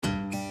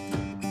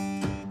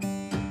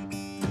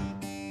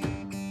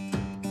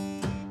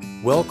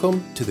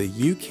Welcome to the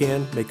You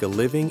Can Make a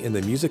Living in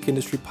the Music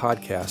Industry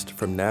podcast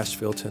from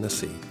Nashville,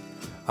 Tennessee.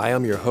 I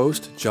am your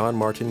host, John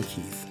Martin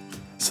Keith.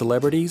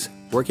 Celebrities,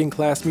 working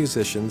class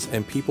musicians,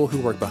 and people who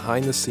work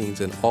behind the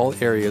scenes in all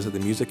areas of the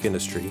music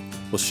industry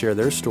will share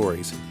their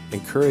stories,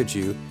 encourage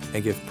you,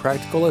 and give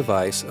practical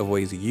advice of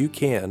ways you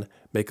can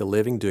make a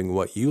living doing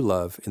what you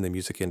love in the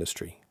music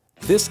industry.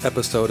 This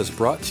episode is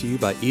brought to you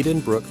by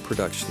Edenbrook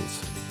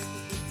Productions.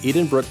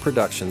 Edenbrook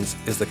Productions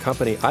is the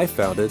company I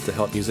founded to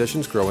help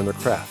musicians grow in their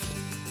craft.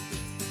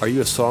 Are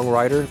you a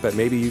songwriter, but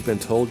maybe you've been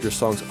told your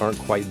songs aren't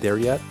quite there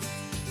yet?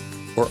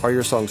 Or are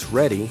your songs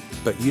ready,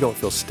 but you don't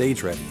feel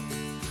stage ready?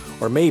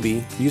 Or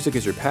maybe music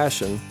is your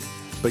passion,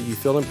 but you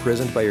feel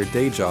imprisoned by your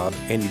day job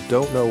and you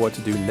don't know what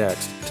to do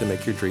next to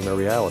make your dream a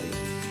reality?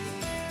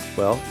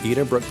 Well,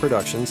 Edenbrook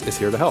Productions is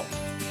here to help.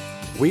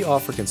 We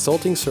offer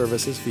consulting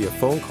services via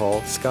phone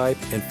call, Skype,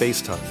 and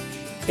FaceTime.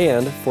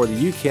 And for the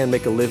You Can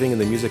Make a Living in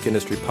the Music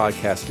Industry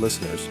podcast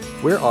listeners,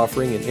 we're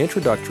offering an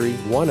introductory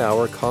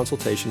 1-hour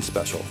consultation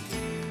special.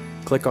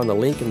 Click on the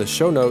link in the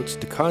show notes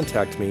to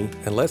contact me,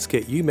 and let's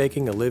get you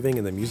making a living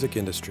in the music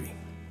industry.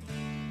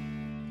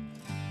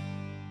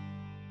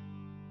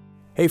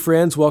 Hey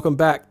friends, welcome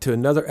back to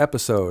another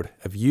episode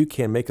of You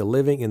Can Make a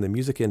Living in the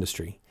Music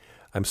Industry.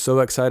 I'm so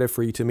excited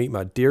for you to meet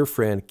my dear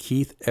friend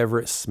Keith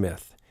Everette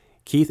Smith.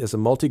 Keith is a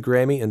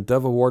multi-Grammy and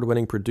Dove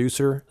Award-winning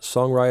producer,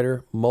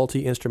 songwriter,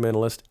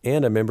 multi-instrumentalist,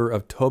 and a member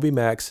of Toby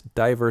Mac's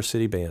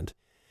Diversity Band.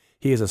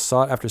 He is a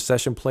sought-after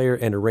session player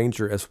and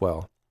arranger as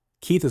well.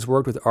 Keith has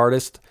worked with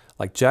artists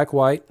like Jack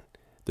White,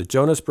 the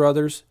Jonas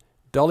Brothers,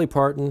 Dolly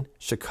Parton,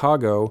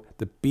 Chicago,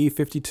 the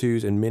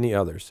B-52s, and many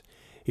others.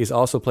 He's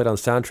also played on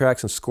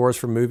soundtracks and scores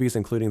for movies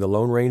including The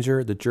Lone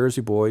Ranger, The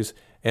Jersey Boys,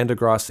 and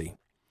Degrassi.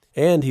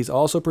 And he's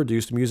also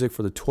produced music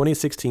for the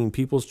 2016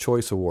 People's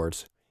Choice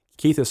Awards.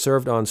 Keith has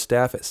served on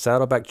staff at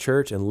Saddleback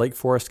Church in Lake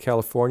Forest,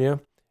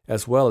 California,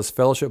 as well as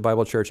Fellowship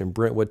Bible Church in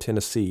Brentwood,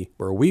 Tennessee,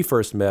 where we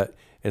first met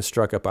and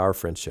struck up our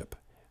friendship.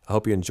 I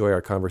hope you enjoy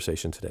our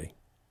conversation today.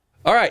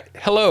 All right.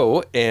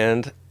 Hello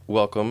and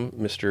welcome,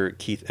 Mr.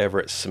 Keith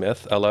Everette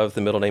Smith. I love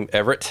the middle name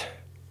Everette.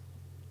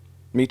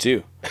 Me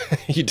too.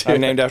 You do?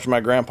 I'm named after my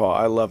grandpa.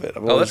 I love it.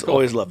 I've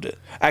always loved it.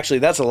 Actually,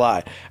 that's a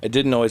lie. I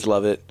didn't always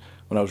love it.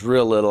 When I was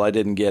real little, I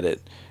didn't get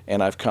it.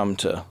 And I've come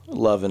to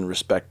love and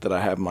respect that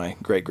I have my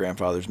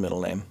great-grandfather's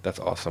middle name. That's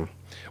awesome.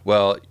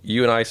 Well,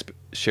 you and I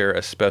share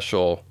a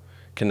special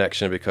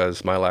connection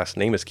because my last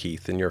name is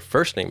Keith and your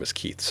first name is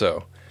Keith.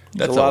 So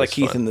that's There's a lot of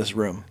Keith fun in this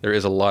room. There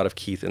is a lot of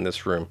Keith in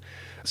this room.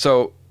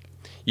 So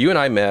you and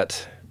I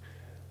met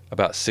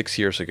about 6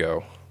 years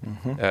ago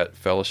at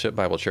Fellowship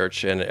Bible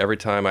Church, and every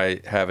time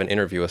I have an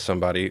interview with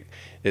somebody,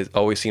 it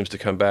always seems to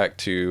come back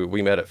to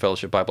we met at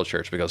Fellowship Bible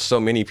Church because so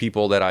many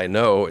people that I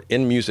know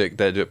in music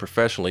that do it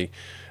professionally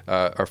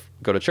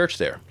go to church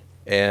there.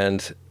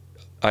 And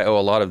I owe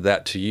a lot of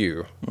that to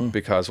you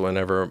because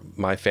whenever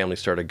my family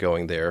started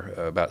going there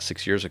about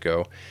 6 years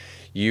ago,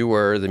 you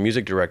were the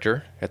music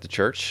director at the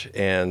church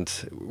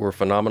and were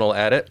phenomenal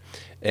at it.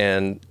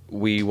 And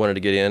we wanted to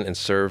get in and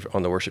serve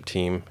on the worship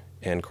team.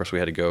 And of course, we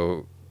had to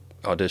go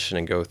audition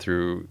and go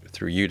through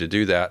you to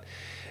do that.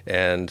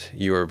 And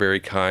you were very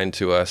kind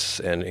to us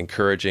and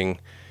encouraging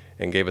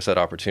and gave us that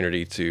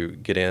opportunity to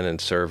get in and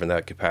serve in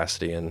that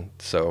capacity. And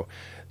so,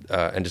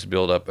 and just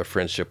build up a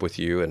friendship with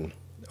you and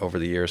over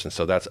the years. And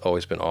so that's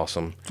always been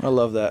awesome. I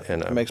love that.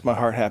 And it makes my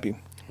heart happy.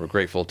 We're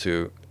grateful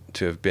to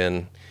have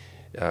been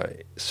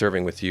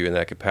serving with you in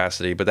that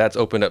capacity. But that's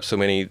opened up so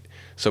many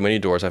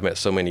doors. I've met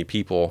so many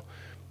people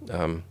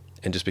and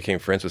just became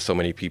friends with so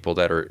many people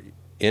that are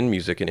in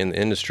music and in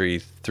the industry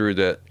through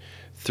that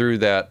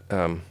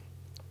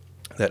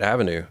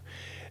avenue.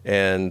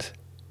 And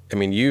I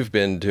mean, you've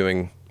been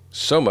doing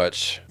so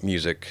much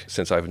music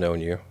since I've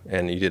known you,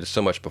 and you did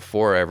so much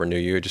before I ever knew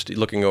you. Just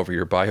looking over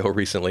your bio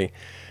recently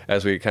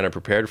as we kind of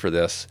prepared for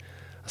this,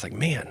 I was like,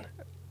 man,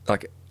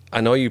 like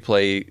I know you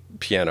play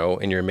piano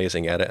and you're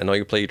amazing at it. I know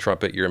you play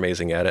trumpet, you're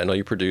amazing at it. I know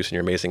you produce and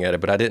you're amazing at it,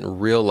 but I didn't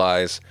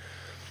realize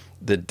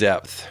the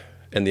depth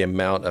and the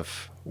amount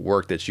of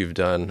work that you've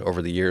done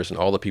over the years and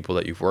all the people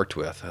that you've worked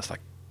with.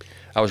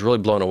 I was really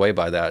blown away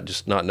by that,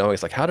 just not knowing.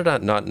 It's like, how did I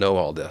not know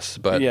all this?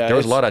 But yeah, there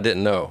was a lot I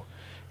didn't know.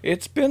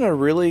 It's been a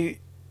really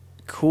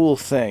cool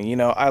thing. You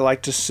know, I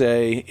like to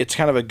say it's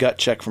kind of a gut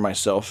check for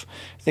myself.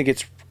 I think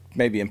it's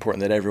maybe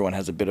important that everyone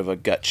has a bit of a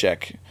gut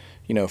check,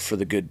 you know, for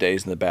the good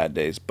days and the bad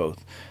days,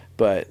 both.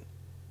 But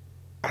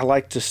I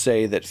like to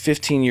say that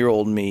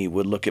 15-year-old me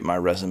would look at my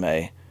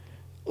resume,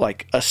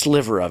 like a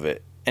sliver of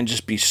it, and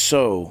just be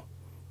so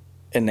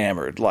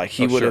enamored. Like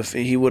he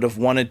would have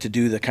wanted to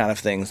do the kind of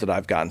things that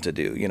I've gotten to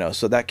do, you know.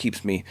 So that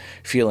keeps me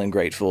feeling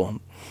grateful.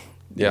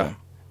 Yeah.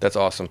 That's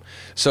awesome.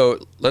 So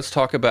let's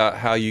talk about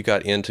how you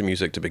got into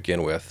music to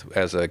begin with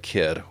as a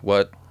kid.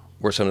 What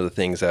were some of the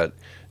things that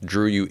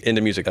drew you into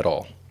music at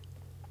all?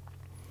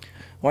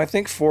 Well, I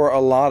think for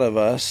a lot of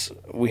us,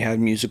 we had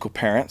musical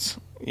parents.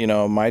 You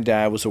know, my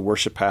dad was a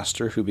worship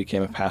pastor who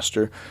became a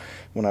pastor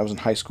when I was in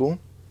high school.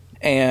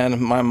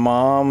 And my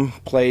mom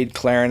played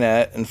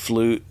clarinet and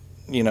flute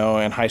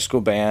in high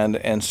school band.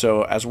 And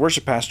so as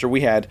worship pastor,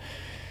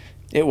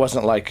 it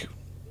wasn't like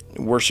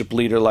worship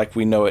leader like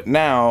we know it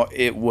now.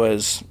 It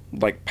was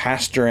like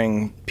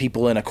pastoring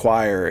people in a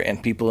choir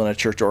and people in a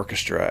church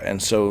orchestra.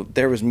 And so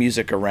there was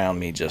music around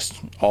me just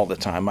all the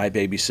time. My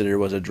babysitter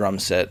was a drum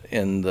set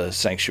in the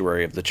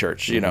sanctuary of the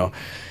church, and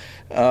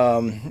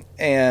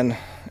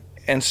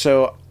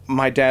so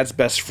my dad's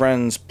best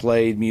friends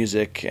played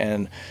music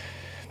and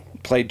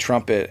played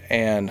trumpet,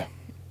 and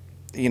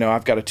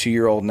I've got a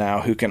 2-year-old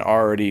now who can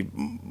already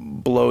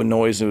blow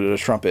noise into a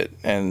trumpet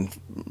and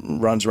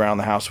runs around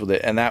the house with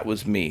it. And that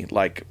was me.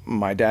 Like,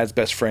 my dad's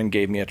best friend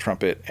gave me a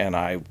trumpet and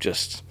I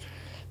just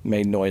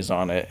made noise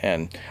on it.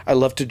 And I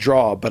love to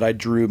draw, but I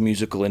drew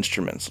musical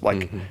instruments.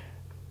 Like,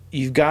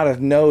 you've got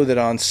to know that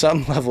on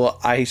some level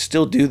I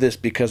still do this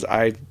because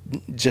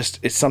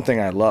it's something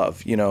I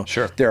love,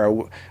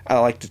 Sure. I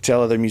like to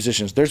tell other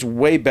musicians, there's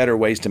way better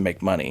ways to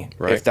make money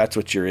if that's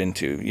what you're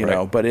into,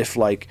 know. But if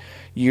like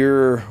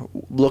you're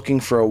looking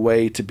for a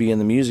way to be in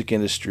the music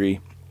industry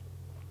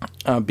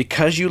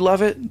because you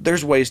love it,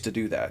 there's ways to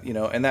do that,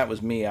 and that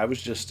was me. I was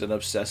just an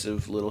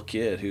obsessive little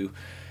kid who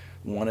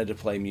wanted to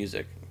play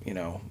music.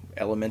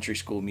 Elementary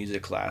school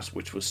music class,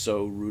 which was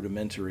so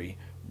rudimentary,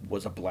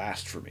 was a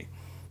blast for me.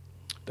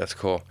 That's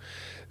cool.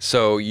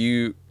 So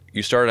you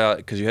started out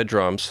because you had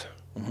drums.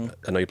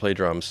 I know you play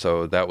drums,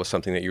 so that was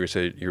something that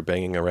you're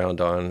banging around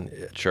on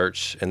at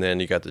church, and then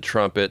you got the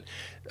trumpet.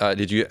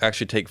 Did you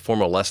actually take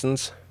formal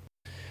lessons?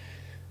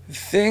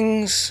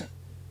 Things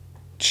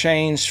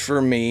changed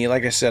for me.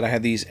 Like I said, I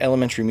had these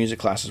elementary music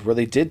classes where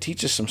they did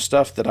teach us some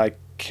stuff that I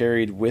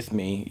carried with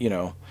me.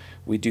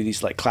 We do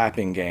these like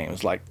clapping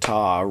games, like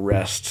ta,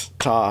 rest,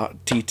 ta,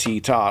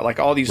 tt, ta, like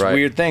all these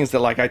weird things that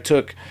like I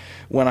took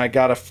when I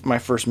got my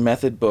first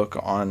method book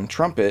on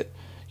trumpet.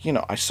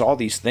 I saw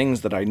these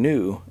things that I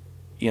knew,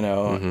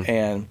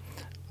 and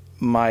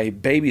my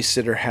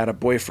babysitter had a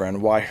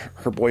boyfriend. Why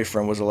her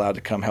boyfriend was allowed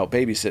to come help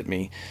babysit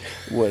me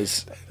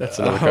was that's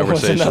another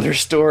conversation. Was another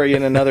story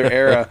in another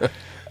era.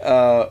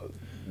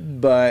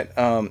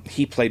 But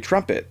he played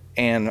trumpet,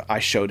 and I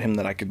showed him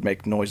that I could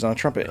make noise on a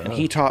trumpet. And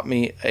he taught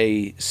me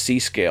a C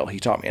scale.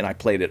 And I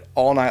played it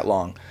all night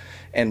long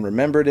and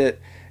remembered it.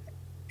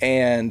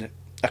 And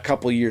a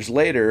couple years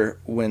later,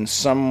 when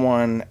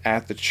someone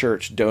at the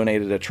church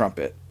donated a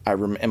trumpet,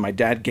 and my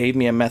dad gave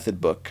me a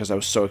method book because I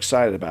was so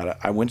excited about it.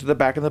 I went to the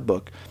back of the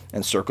book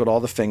and circled all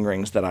the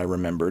fingerings that I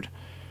remembered,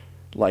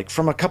 like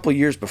from a couple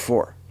years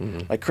before,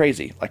 like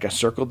crazy. Like I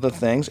circled the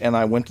things, and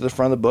I went to the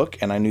front of the book,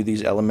 and I knew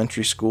these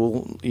elementary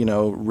school,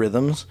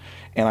 rhythms,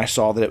 and I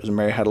saw that it was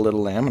Mary Had a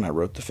Little Lamb, and I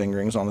wrote the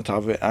fingerings on the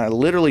top of it. And I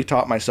literally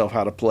taught myself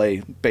how to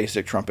play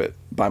basic trumpet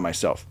by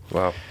myself.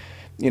 Wow.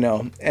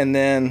 And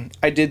then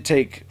I did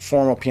take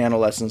formal piano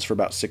lessons for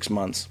about 6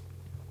 months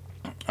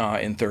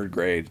in 3rd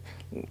grade.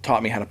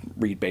 Taught me how to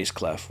read bass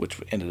clef, which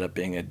ended up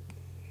being a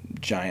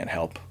giant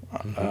help.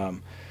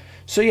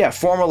 So yeah,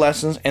 formal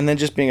lessons, and then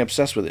just being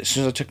obsessed with it. As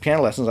soon as I took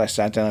piano lessons, I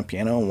sat down at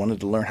piano and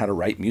wanted to learn how to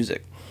write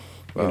music.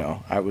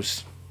 Wow. I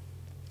was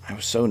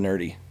so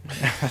nerdy.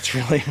 That's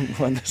really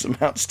what this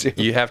amounts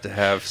to. You have to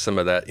have some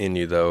of that in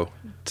you, though,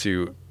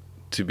 to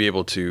be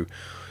able to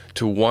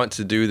want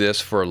to do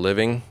this for a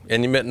living.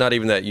 And you meant not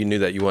even that you knew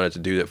that you wanted to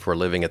do that for a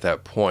living at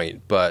that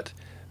point, but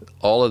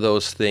all of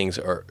those things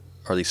are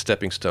these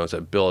stepping stones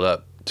that build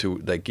up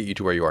that get you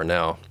to where you are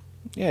now.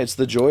 Yeah, it's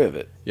the joy of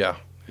it. Yeah.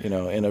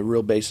 In a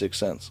real basic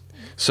sense.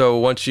 So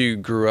once you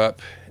grew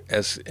up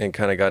and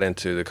kind of got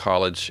into the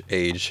college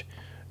age,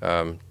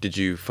 did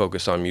you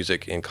focus on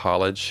music in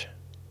college?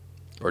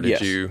 Or did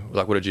you,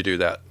 what did you do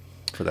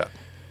for that?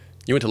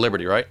 You went to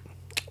Liberty, right?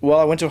 Well,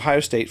 I went to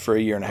Ohio State for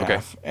a year and a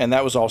half, and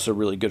that was also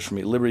really good for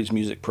me. Liberty's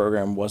music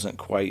program wasn't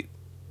quite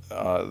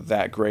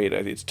that great.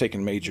 It's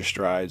taken major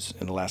strides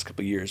in the last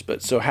couple of years.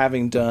 But so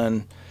having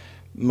done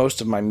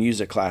most of my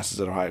music classes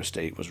at Ohio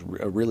State was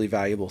a really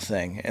valuable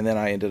thing. And then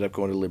I ended up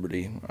going to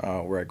Liberty,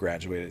 where I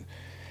graduated.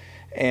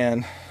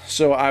 And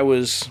so I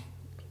was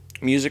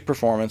music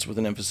performance with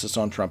an emphasis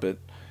on trumpet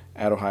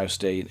at Ohio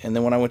State. And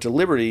then when I went to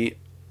Liberty,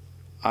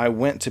 I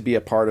went to be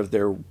a part of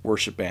their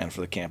worship band for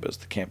the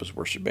campus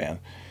worship band.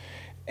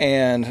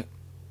 And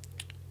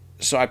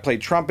so I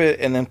played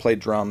trumpet and then played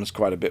drums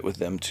quite a bit with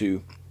them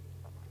too.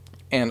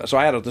 And so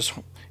I had it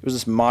was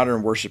this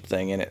modern worship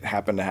thing, and it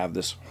happened to have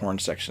this horn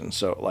section.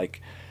 So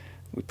like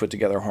we put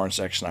together a horn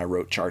section. I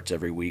wrote charts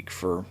every week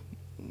for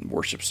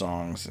worship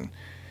songs.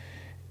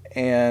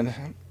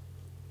 And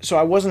so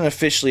I wasn't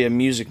officially a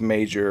music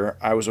major.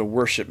 I was a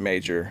worship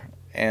major.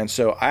 And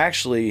so I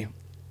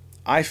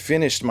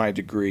finished my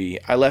degree.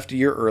 I left a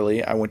year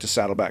early. I went to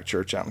Saddleback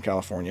Church out in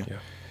California.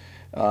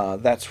 Yeah.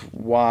 That's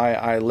why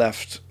I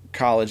left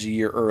college a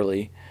year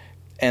early.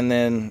 And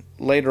then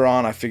later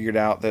on, I figured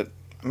out that,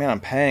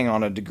 I'm paying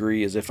on a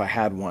degree as if I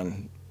had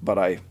one, but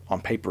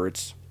on paper,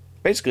 it's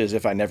basically as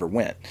if I never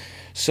went.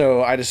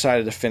 So I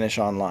decided to finish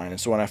online. And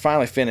so when I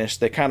finally finished,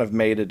 they kind of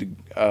made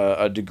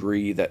a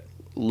degree that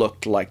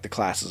looked like the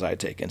classes I had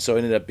taken. So it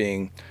ended up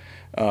being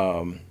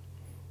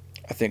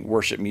I think,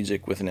 worship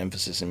music with an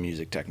emphasis in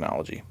music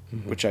technology,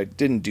 which I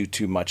didn't do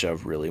too much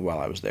of really while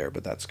I was there,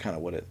 but that's kind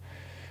of what it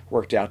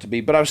worked out to be.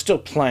 But I was still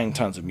playing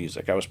tons of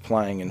music. I was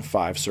playing in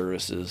 5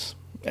 services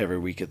every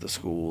week at the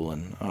school,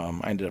 and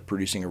I ended up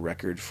producing a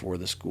record for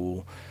the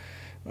school.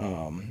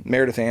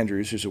 Meredith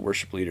Andrews, who's a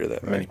worship leader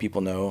that many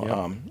people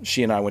know,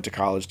 she and I went to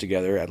college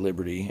together at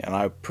Liberty, and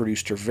I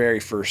produced her very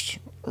first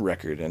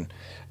record and,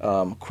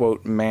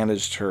 quote,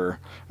 managed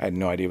her. I had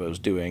no idea what I was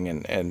doing,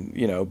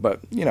 and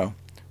but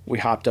we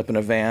hopped up in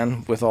a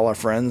van with all our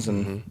friends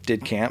and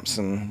did camps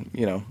and,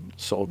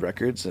 sold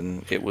records,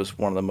 and it was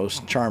one of the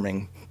most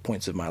charming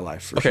points of my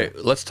life. For sure.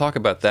 Let's talk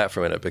about that for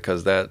a minute,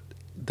 because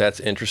that's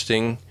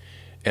interesting,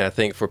 and I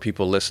think for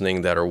people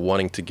listening that are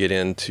wanting to get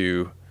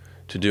into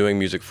doing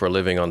music for a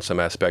living on some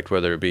aspect,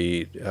 whether it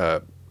be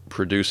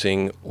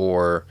producing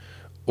or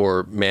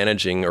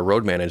managing or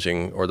road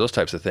managing or those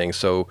types of things.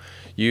 So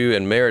you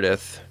and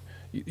Meredith,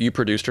 you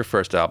produced her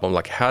first album.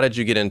 Like, how did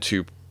you get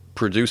into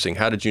producing?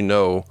 How did you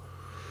know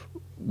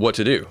what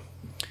to do?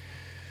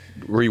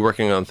 Were you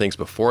working on things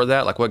before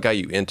that? Like, what got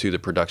you into the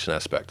production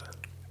aspect?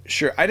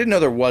 Sure. I didn't know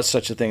there was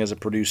such a thing as a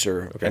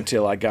producer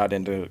until I got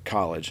into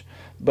college.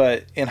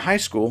 But in high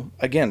school,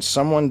 again,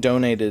 someone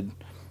donated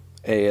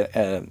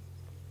an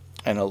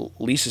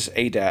Alesis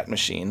ADAT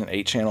machine, an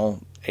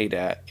 8-channel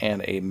ADAT,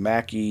 and a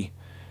Mackie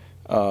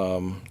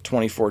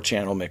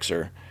 24-channel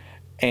mixer.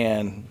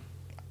 And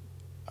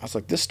I was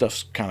like, this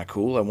stuff's kind of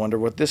cool. I wonder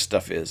what this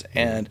stuff is.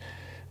 And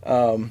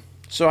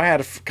so I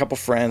had a couple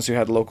friends who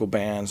had local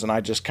bands, and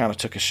I just kind of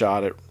took a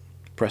shot at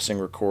pressing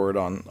record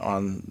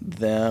on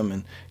them,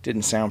 and it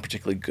didn't sound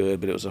particularly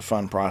good, but it was a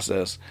fun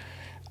process.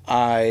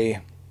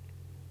 But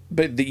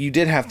you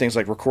did have things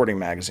like recording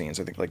magazines,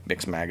 I think, like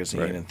Mix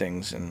Magazine and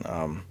things,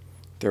 and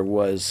there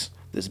was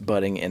this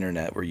budding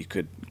internet where you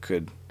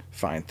could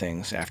find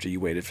things after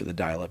you waited for the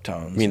dial-up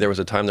tones. I mean, there was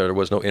a time there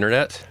was no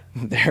internet?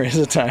 There is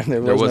a time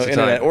there was no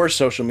internet or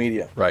social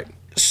media. Right.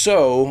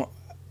 So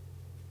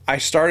I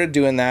started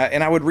doing that,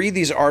 and I would read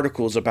these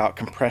articles about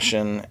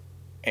compression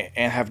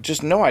and have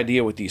just no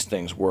idea what these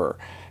things were.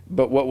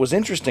 But what was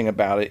interesting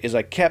about it is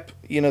I kept,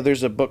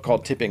 there's a book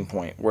called Tipping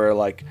Point where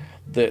like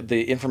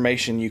the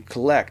information you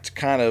collect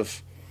kind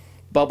of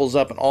bubbles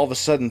up, and all of a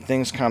sudden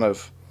things kind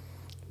of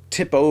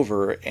tip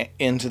over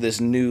into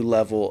this new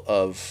level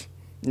of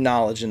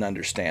knowledge and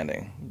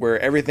understanding where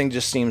everything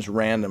just seems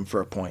random for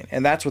a point.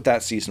 And that's what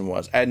that season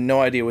was. I had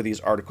no idea what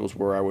these articles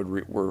were I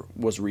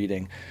was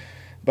reading,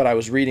 but I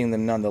was reading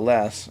them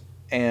nonetheless.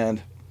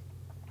 And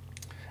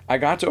I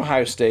got to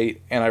Ohio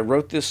State and I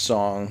wrote this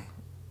song,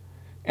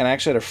 and I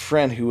actually had a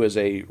friend who was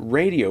a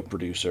radio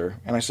producer,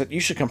 and I said, you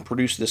should come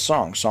produce this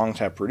song. Songs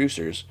have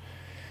producers.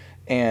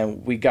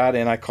 And we got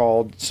in, I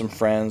called some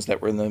friends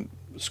that were in the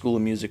School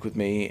of Music with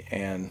me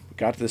and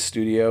got to the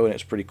studio, and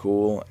it's pretty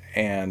cool.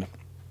 And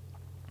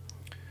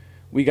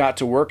we got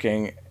to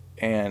working,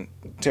 and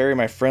Terry,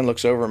 my friend,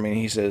 looks over at me and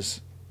he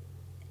says,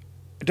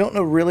 I don't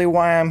know really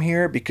why I'm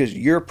here, because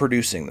you're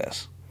producing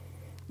this.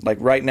 Like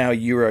right now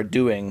you are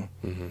doing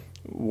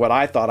what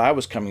I thought I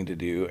was coming to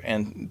do.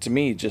 And to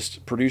me,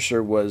 just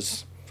producer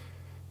was,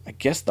 I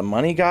guess, the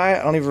money guy.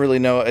 I don't even really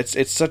know.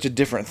 It's such a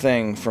different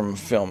thing from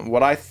film.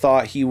 What I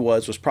thought he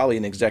was probably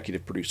an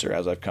executive producer,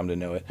 as I've come to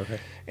know it. Okay.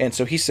 And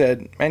so he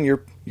said, man,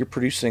 you're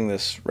producing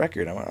this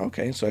record. I went,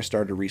 okay. So I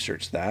started to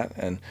research that.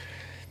 And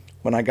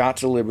when I got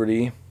to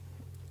Liberty,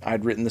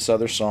 I'd written this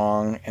other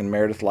song, and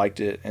Meredith liked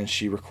it, and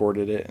she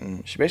recorded it.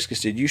 And she basically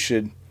said, you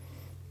should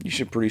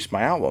produce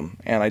my album.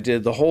 And I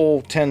did the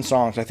whole 10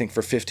 songs, I think,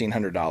 for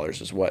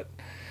 $1,500 is what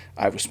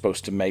I was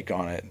supposed to make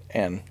on it.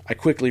 And I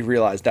quickly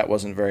realized that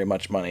wasn't very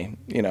much money,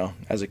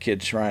 as a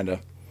kid trying to,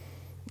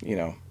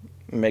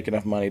 make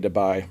enough money to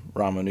buy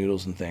ramen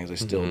noodles and things. I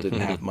still didn't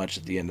have much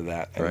at the end of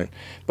that. And,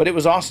 but it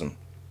was awesome.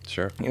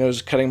 Sure. It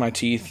was cutting my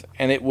teeth,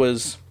 and it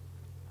was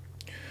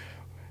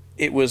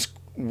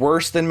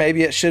worse than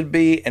maybe it should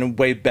be and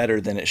way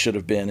better than it should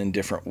have been in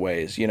different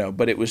ways,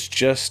 but it was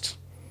just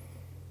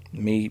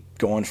me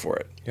going for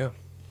it. Yeah.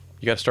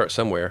 You got to start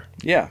somewhere.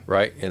 Yeah.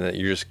 Right? And then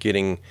you're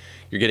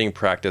getting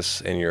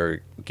practice, and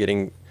you're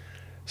getting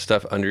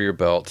stuff under your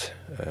belt,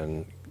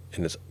 and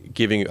it's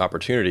giving you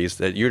opportunities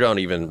that you don't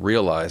even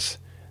realize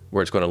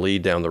where it's going to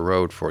lead down the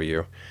road for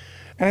you.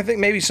 And I think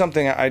maybe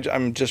something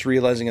I'm just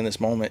realizing in this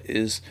moment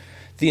is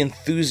the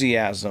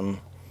enthusiasm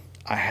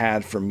I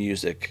had for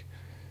music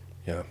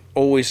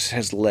always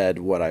has led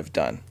what I've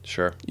done.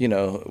 Sure.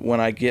 When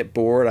I get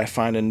bored, I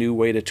find a new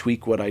way to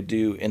tweak what I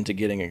do into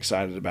getting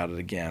excited about it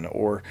again.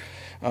 Or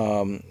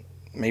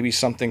maybe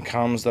something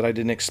comes that I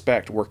didn't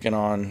expect, working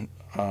on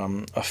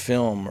a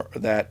film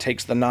that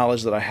takes the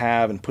knowledge that I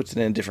have and puts it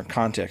in a different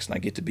context, and I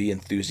get to be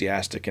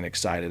enthusiastic and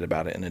excited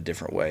about it in a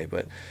different way.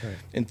 But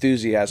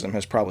enthusiasm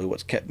has probably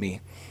what's kept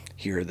me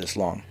here this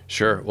long.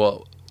 Sure.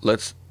 Well,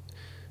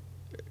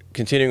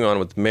 continuing on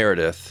with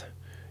Meredith.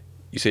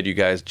 You said you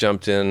guys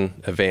jumped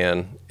in a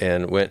van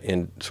and went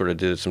and sort of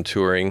did some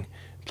touring,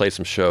 played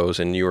some shows,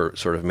 and you were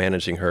sort of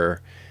managing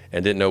her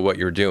and didn't know what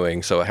you were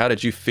doing. So how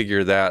did you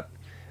figure that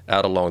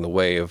out along the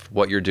way of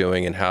what you're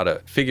doing, and how to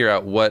figure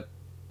out what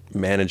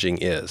managing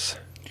is?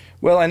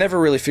 Well, I never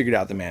really figured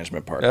out the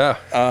management part. Yeah.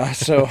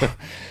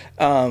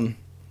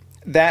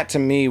 That to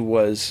me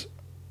was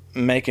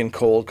making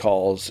cold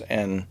calls,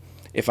 and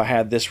if I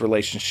had this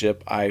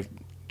relationship, I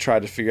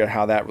tried to figure out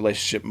how that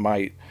relationship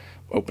might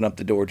open up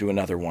the door to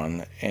another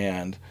one,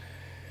 and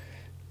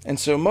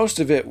so most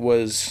of it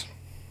was,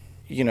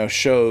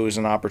 shows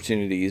and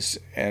opportunities,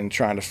 and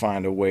trying to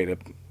find a way to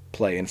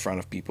play in front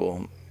of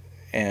people,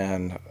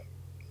 and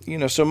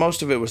so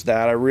most of it was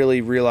that. I really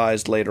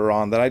realized later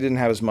on that I didn't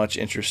have as much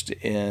interest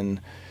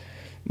in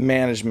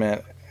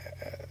management.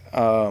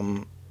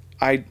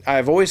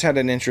 I've always had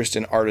an interest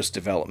in artist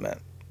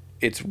development.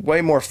 It's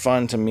way more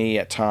fun to me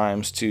at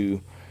times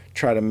to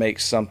try to make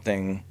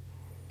something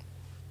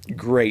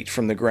great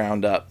from the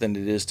ground up than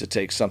it is to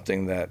take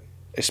something that,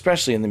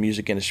 especially in the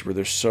music industry where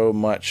there's so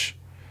much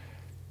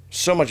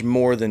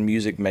more than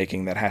music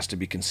making that has to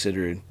be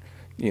considered,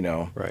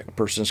 Right. a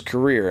person's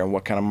career and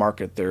what kind of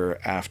market they're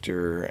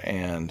after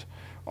and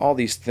all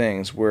these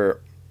things, where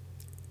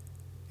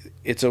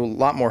it's a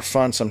lot more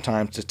fun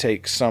sometimes to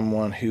take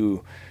someone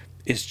who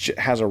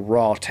has a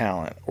raw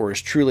talent or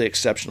is truly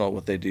exceptional at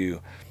what they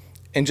do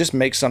and just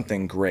make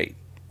something great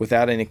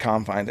without any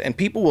confines. And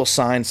people will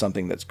sign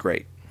something that's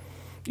great.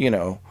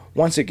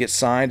 Once it gets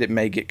signed, it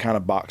may get kind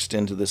of boxed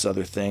into this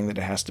other thing that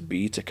it has to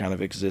be to kind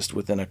of exist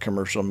within a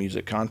commercial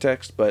music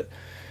context. But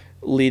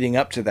leading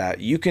up to that,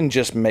 you can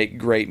just make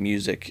great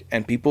music,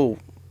 and people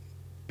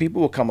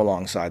will come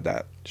alongside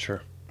that.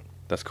 Sure.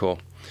 That's cool.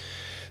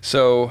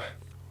 So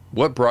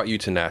what brought you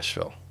to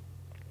Nashville?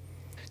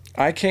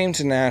 I came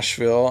to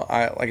Nashville.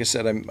 Like I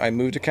said, I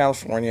moved to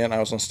California, and I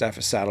was on staff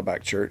at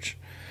Saddleback Church.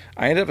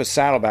 I ended up at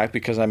Saddleback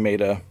because I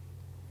made a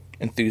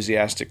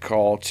enthusiastic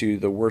call to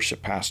the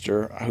worship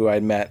pastor who I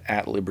met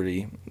at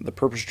Liberty. The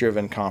Purpose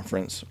Driven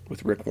conference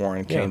with Rick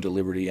Warren came to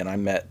Liberty, and I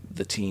met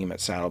the team at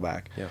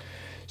Saddleback. Yeah.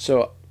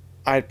 So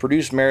I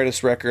produced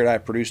Meredith's record. I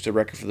produced a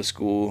record for the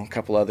school, a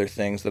couple other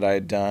things that I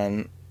had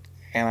done.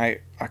 And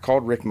I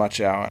called Rick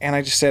Muchow, and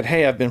I just said,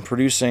 hey, I've been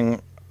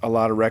producing a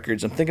lot of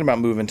records. I'm thinking about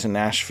moving to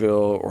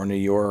Nashville or New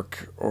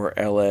York or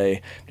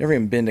LA. Never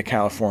even been to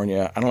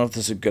California. I don't know if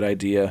this is a good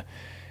idea,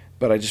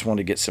 but I just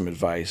wanted to get some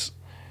advice.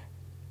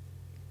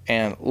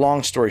 And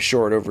long story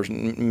short, over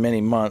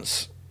many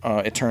months,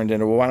 it turned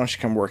into, well, why don't you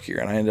come work here?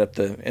 And I ended up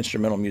the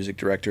instrumental music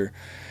director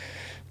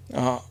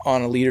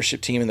on a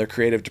leadership team in their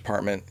creative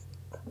department.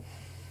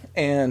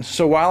 And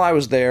so while I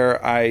was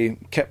there, I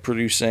kept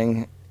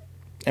producing.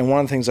 And one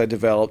of the things I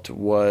developed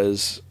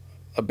was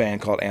a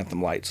band called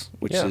Anthem Lights,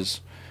 which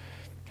has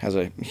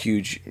a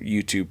huge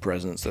YouTube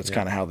presence. That's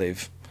kind of how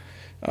they've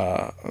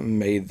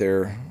made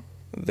their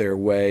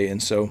way.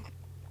 And so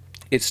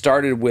it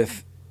started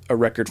with a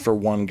record for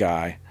one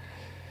guy,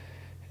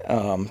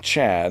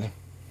 Chad,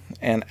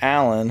 and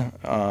Alan,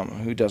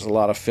 who does a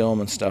lot of film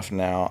and stuff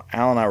now.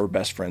 Alan and I were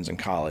best friends in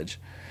college.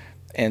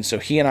 And so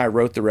he and I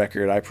wrote the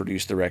record, I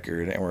produced the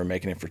record, and we're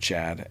making it for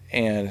Chad.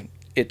 And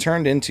it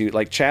turned into,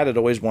 like, Chad had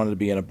always wanted to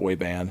be in a boy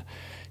band.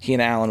 He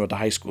and Alan went to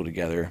high school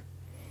together.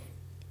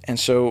 And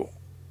so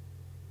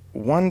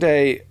one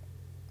day,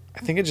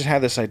 I think I just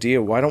had this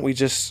idea, why don't we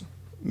just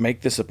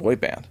make this a boy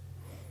band?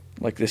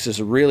 Like, this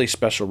is a really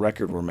special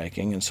record we're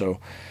making. And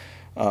so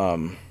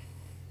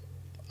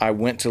I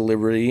went to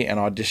Liberty and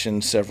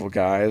auditioned several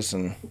guys,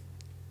 and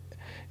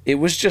it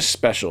was just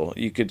special.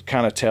 You could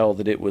kind of tell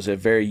that it was a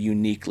very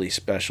uniquely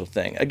special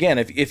thing. Again,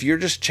 if you're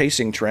just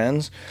chasing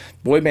trends,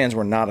 boy bands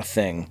were not a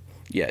thing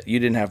yet. You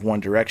didn't have One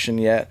Direction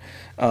yet.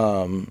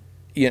 And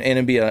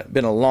it'd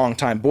been a long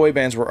time. Boy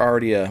bands were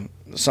already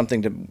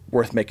something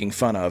worth making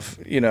fun of,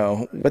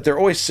 but they're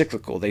always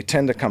cyclical. They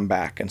tend to come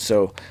back. And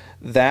so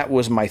that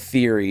was my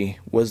theory,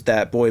 was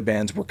that boy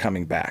bands were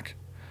coming back.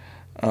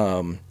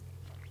 And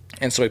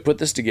so I put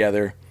this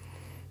together,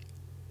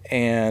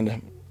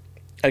 and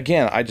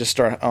again, I just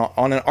started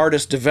on an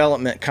artist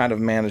development kind of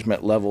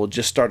management level,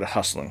 just started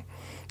hustling,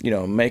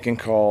 making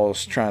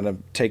calls, trying to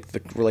take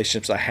the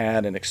relationships I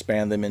had and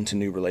expand them into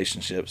new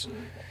relationships.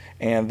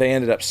 And they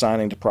ended up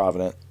signing to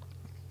Provident.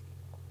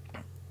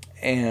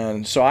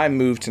 And so I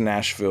moved to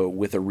Nashville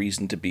with a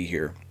reason to be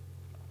here,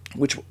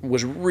 which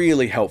was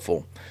really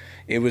helpful.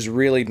 It was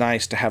really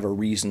nice to have a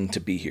reason to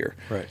be here.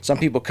 Right. Some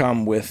people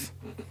come with,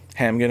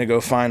 hey, I'm going to go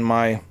find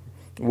my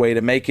way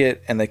to make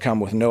it, and they come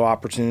with no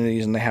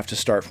opportunities, and they have to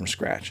start from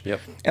scratch.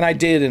 Yep. And I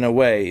did in a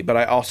way, but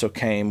I also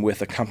came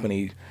with a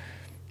company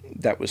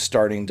that was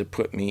starting to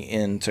put me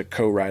into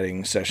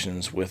co-writing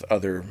sessions with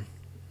other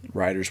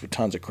writers with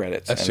tons of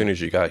credits. As soon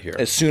as you got here.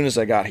 As soon as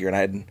I got here, and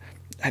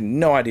I had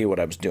no idea what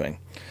I was doing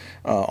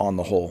on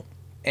the whole.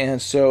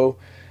 And so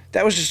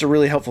that was just a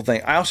really helpful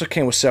thing. I also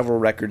came with several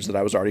records that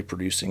I was already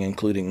producing,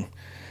 including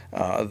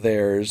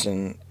theirs,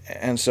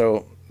 and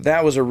so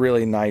that was a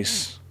really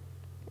nice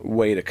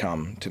way to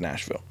come to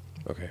Nashville.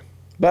 Okay.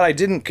 But I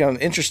didn't come,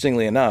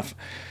 interestingly enough,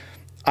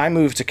 I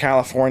moved to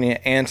California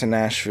and to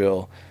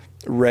Nashville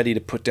ready to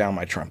put down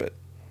my trumpet.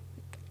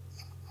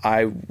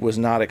 I was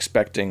not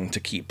expecting to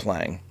keep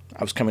playing.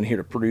 I was coming here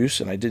to produce,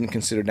 and I didn't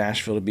consider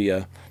Nashville to be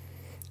a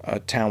a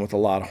town with a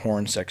lot of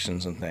horn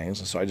sections and things,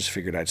 and so I just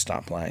figured I'd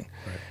stop playing.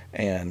 Right.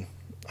 And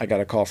I got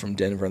a call from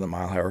Denver and the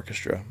Mile High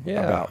Orchestra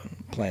about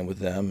playing with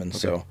them, and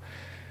so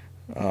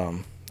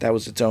that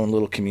was its own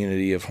little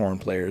community of horn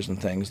players and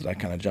things that I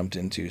kind of jumped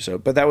into. So,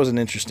 but that was an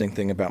interesting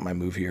thing about my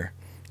move here,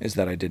 is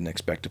that I didn't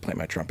expect to play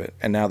my trumpet,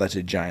 and now that's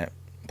a giant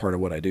part of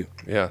what I do.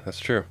 Yeah, that's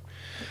true.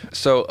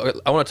 So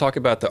I want to talk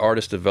about the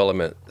artist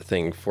development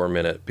thing for a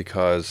minute,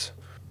 because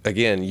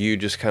again, you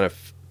just kind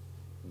of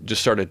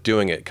just started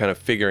doing it, kind of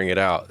figuring it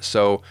out.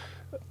 So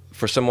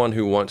for someone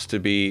who wants to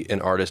be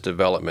in artist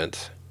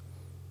development,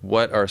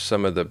 what are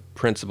some of the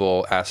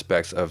principal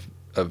aspects of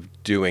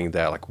doing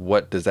that? Like,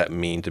 what does that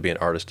mean to be an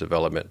artist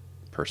development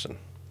person?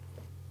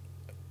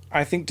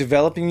 I think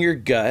developing your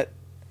gut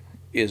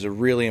is a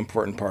really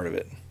important part of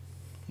it.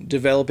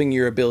 Developing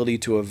your ability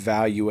to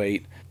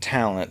evaluate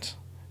talent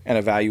and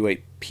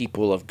evaluate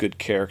people of good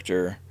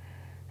character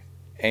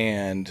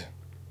and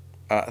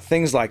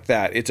things like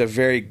that. It's a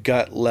very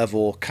gut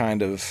level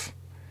kind of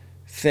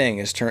thing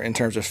in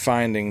terms of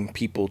finding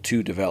people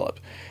to develop.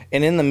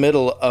 And in the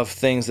middle of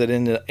things that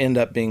end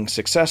up being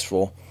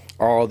successful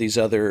are all these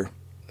other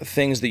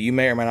things that you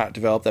may or may not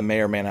develop that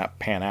may or may not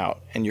pan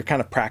out. And you're kind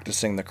of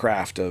practicing the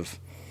craft of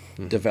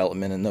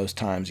development in those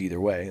times either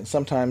way. And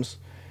sometimes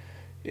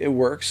it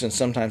works and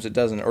sometimes it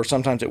doesn't, or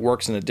sometimes it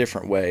works in a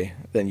different way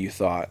than you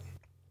thought.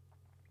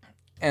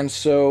 And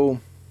so,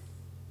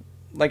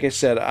 like I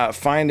said,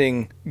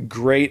 finding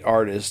great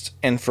artists,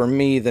 and for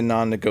me, the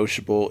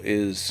non-negotiable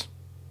is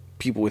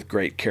people with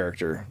great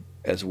character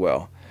as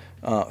well.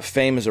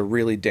 Fame is a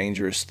really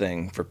dangerous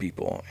thing for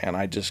people, and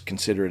I just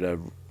consider it a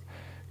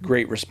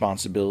great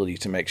responsibility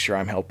to make sure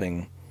I'm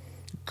helping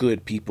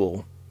good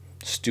people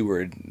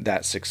steward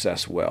that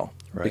success well.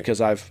 Right. Because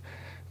I've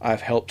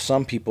helped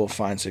some people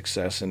find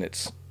success, and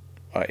it's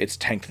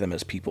tanked them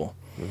as people.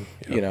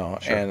 Mm-hmm.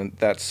 Yep. Sure. And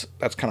that's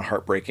kind of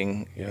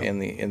heartbreaking in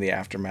the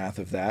aftermath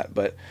of that.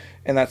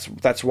 And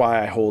that's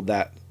why I hold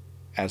that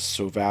as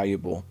so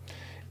valuable.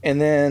 And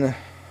then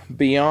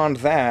beyond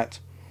that,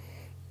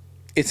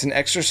 it's an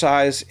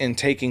exercise in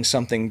taking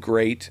something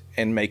great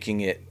and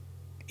making it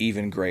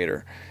even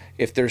greater.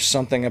 If there's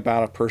something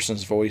about a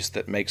person's voice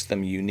that makes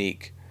them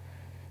unique,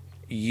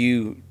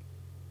 you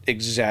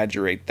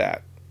exaggerate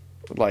that.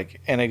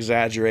 And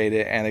exaggerate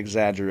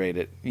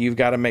it. You've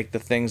got to make the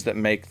things that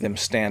make them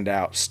stand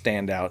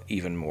out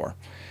even more.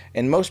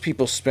 And most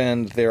people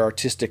spend their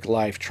artistic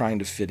life trying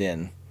to fit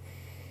in,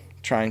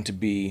 trying to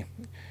be.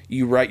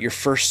 You write your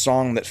first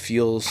song that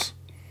feels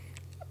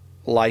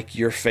like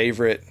your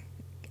favorite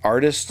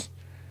artist,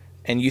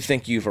 and you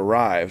think you've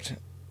arrived,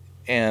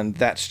 and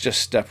that's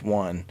just step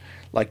one.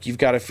 Like, you've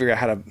got to figure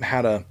out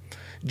how to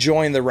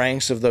join the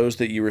ranks of those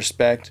that you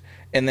respect,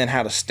 and then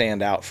how to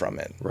stand out from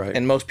it. Right.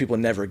 And most people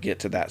never get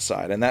to that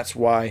side. And that's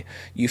why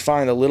you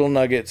find the little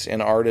nuggets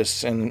in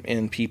artists and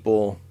in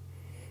people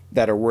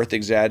that are worth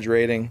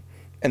exaggerating.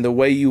 And the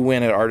way you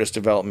win at artist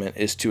development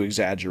is to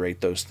exaggerate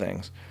those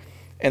things.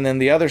 And then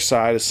the other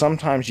side is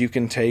sometimes you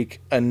can take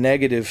a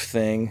negative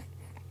thing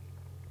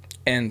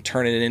and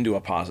turn it into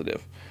a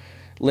positive.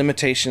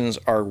 Limitations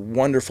are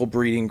wonderful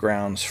breeding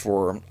grounds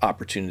for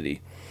opportunity.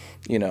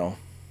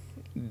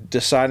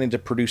 Deciding to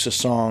produce a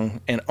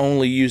song and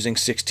only using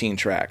 16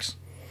 tracks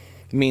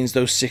means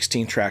those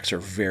 16 tracks are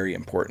very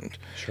important.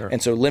 Sure. And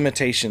so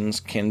limitations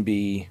can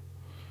be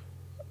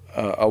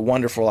a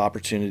wonderful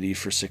opportunity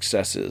for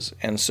successes.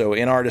 And so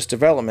in artist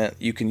development,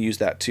 you can use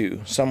that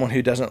too. Someone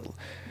who doesn't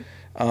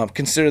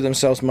consider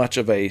themselves much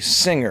of a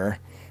singer,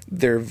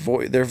 their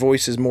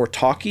voice is more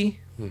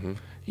talky.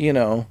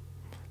 Mm-hmm.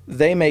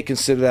 They may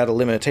consider that a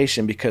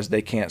limitation because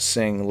they can't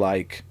sing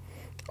like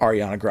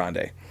Ariana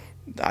Grande.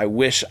 I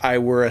wish I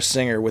were a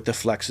singer with the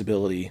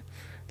flexibility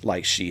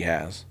like she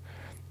has.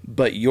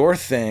 But your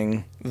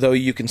thing, though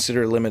you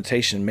consider a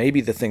limitation, may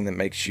be the thing that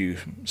makes you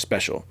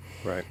special.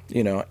 Right.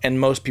 And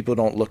most people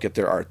don't look at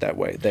their art that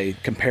way. They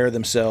compare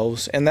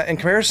themselves, and that in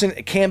comparison,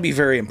 it can be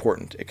very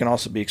important. It can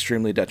also be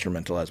extremely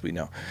detrimental, as we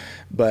know.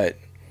 But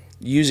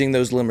using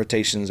those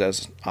limitations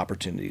as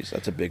opportunities,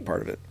 that's a big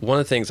part of it. One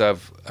of the things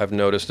I've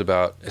noticed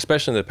about,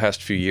 especially in the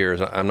past few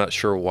years, I'm not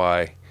sure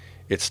why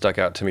it stuck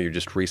out to me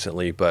just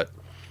recently, but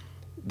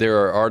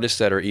there are artists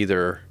that are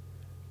either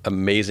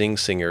amazing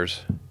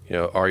singers,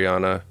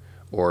 Ariana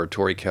or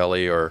Tori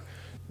Kelly,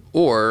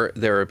 or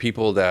there are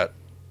people that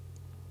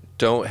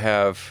don't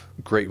have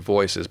great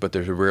voices, but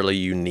they're really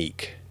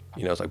unique.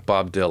 It's like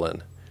Bob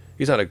Dylan.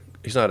 He's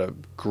not a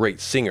great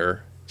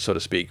singer, so to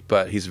speak,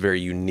 but he's very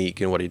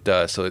unique in what he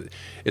does. So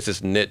it's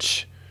this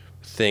niche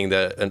thing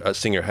that a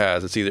singer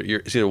has. It's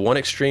either one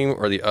extreme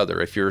or the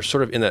other. If you're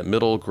sort of in that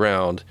middle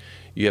ground,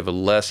 you have a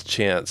less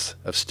chance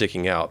of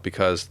sticking out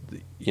because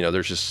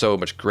there's just so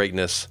much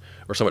greatness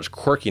or so much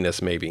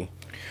quirkiness maybe.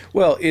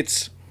 Well,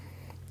 it's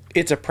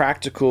a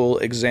practical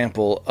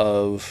example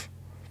of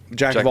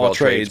Jack of all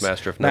trades,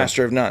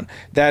 master of none.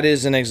 That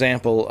is an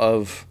example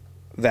of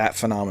that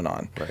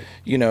phenomenon.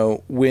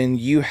 Right. When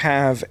you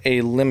have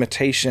a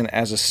limitation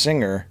as a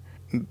singer,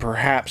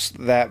 perhaps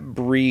that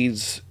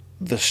breeds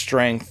the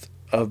strength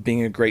of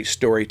being a great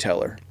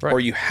storyteller, Right. or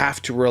you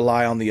have to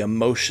rely on the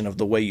emotion of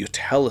the way you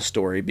tell a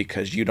story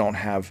because you don't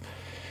have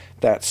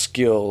that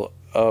skill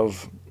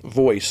of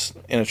voice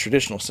in a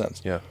traditional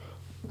sense. Yeah.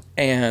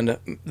 And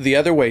the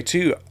other way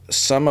too,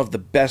 some of the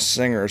best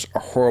singers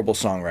are horrible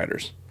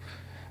songwriters.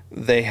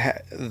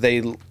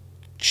 They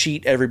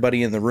cheat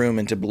everybody in the room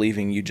into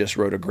believing you just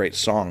wrote a great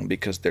song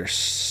because the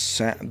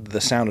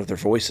sound of their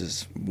voice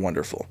is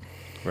wonderful.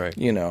 Right.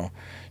 You know,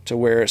 to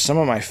where some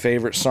of my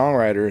favorite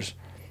songwriters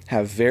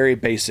have very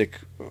basic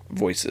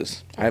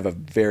voices. I have a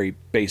very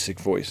basic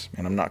voice,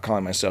 and I'm not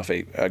calling myself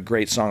a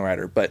great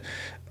songwriter, but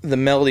the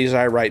melodies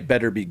I write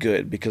better be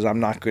good because I'm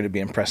not going to be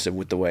impressive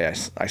with the way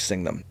I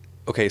sing them.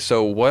 Okay,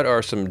 so what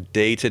are some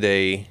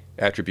day-to-day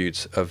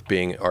attributes of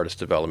being artist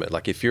development?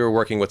 Like if you're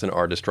working with an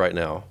artist right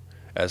now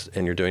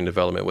and you're doing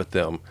development with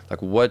them,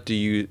 like what are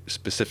you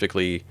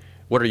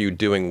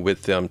doing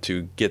with them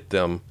to get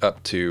them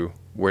up to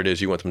where it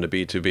is you want them to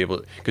be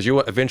able, because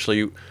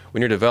eventually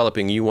when you're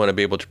developing, you want to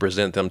be able to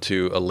present them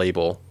to a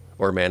label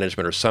or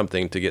management or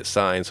something to get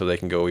signed so they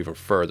can go even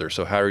further.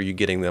 So how are you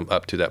getting them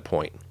up to that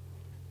point?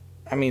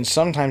 I mean,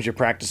 sometimes you're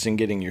practicing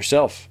getting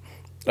yourself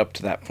up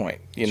to that point.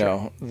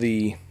 Sure.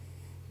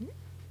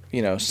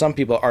 Some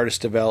people,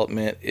 artist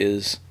development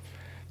is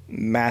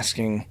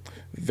masking.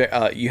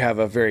 You have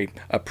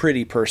a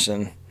pretty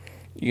person,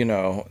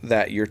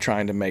 that you're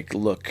trying to make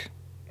look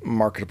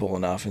marketable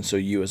enough, and so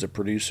you as a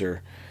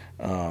producer,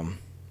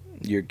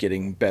 you're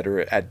getting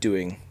better at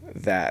doing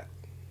that.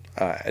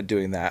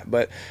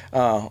 But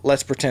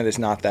let's pretend it's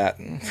not that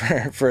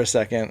for a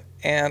second.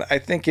 And I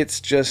think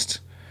it's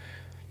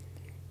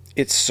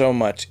so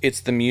much.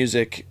 It's the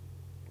music,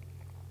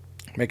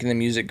 making the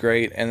music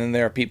great, and then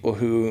there are people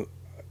who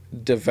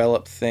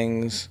develop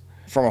things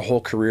from a whole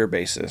career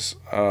basis.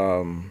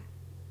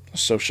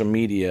 Social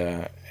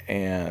media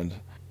and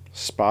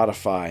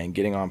Spotify and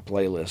getting on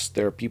playlists.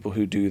 There are people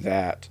who do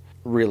that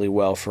really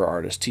well for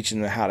artists,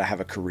 teaching them how to have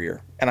a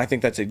career. And I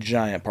think that's a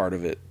giant part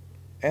of it.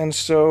 And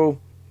so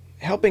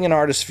helping an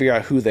artist figure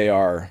out who they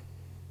are,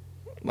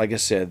 like I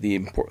said, the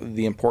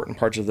important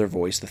parts of their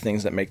voice, the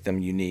things that make them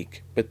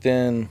unique. But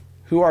then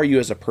who are you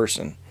as a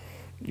person?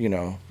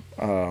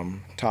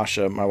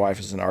 Tasha, my wife,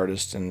 is an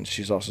artist, and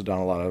she's also done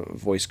a lot of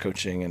voice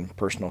coaching and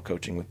personal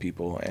coaching with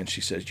people. And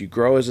she says, you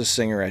grow as a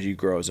singer as you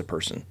grow as a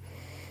person.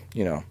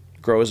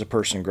 Grow as a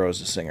person, grow as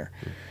a singer.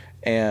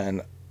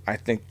 And I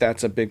think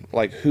that's a big,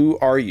 who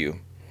are you,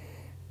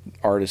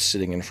 artist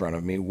sitting in front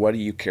of me? What do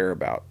you care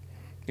about?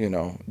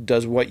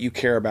 Does what you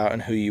care about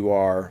and who you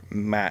are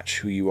match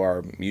who you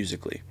are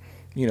musically?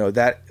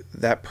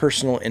 That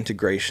personal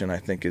integration, I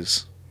think,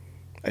 is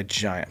a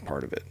giant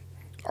part of it.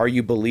 Are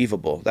you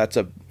believable?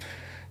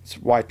 It's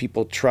why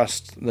people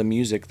trust the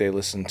music they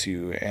listen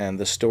to and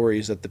the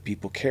stories that the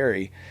people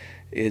carry,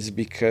 is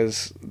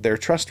because they're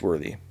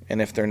trustworthy.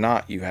 And if they're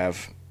not, you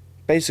have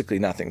basically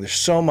nothing. There's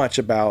so much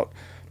about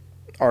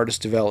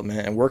artist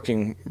development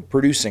and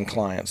producing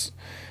clients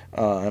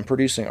and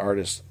producing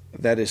artists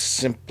that is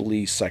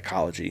simply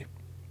psychology.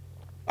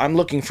 I'm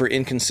looking for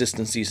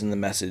inconsistencies in the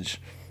message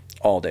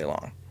all day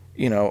long.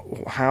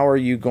 How are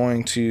you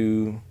going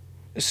to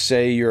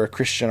say you're a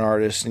Christian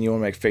artist and you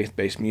want to make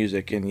faith-based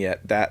music, and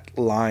yet that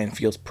line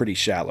feels pretty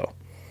shallow?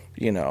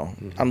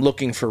 Mm-hmm. I'm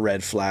looking for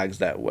red flags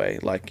that way.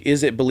 Like,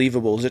 is it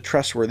believable? Is it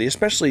trustworthy?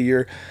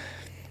 Especially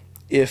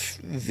if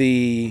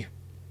the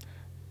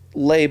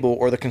label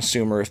or the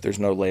consumer, if there's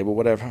no label,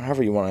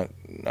 however you want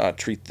to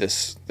treat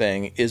this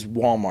thing, is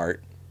Walmart.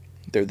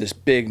 They're this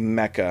big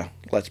mecca.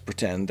 Let's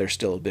pretend they're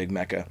still a big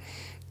mecca.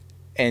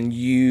 And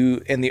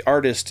the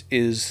artist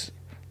is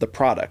the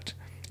product.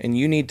 And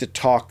you need to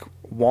talk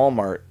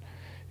Walmart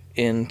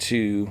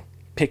into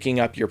picking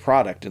up your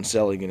product and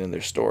selling it in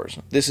their stores.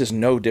 This is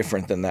no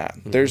different than that.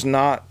 Mm-hmm. There's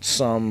not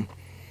some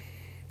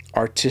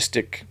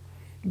artistic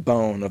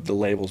bone of the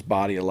label's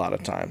body a lot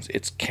of times.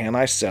 It's, can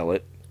I sell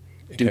it?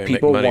 Do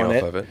people want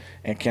it?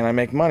 And can I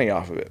make money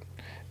off of it?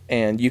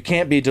 And you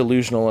can't be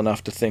delusional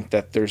enough to think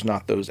that there's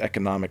not those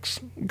economics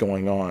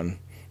going on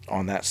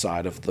that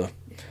side of the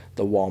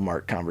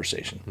Walmart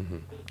conversation. Mm-hmm.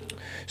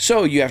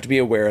 So you have to be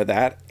aware of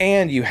that,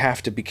 and you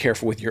have to be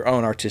careful with your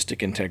own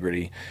artistic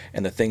integrity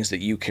and the things that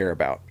you care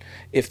about.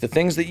 If the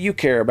things that you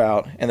care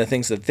about and the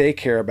things that they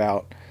care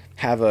about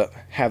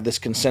have this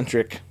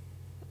concentric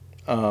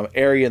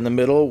area in the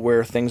middle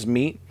where things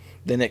meet,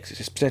 then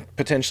it's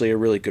potentially a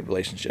really good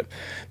relationship.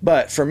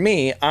 But for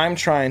me, I'm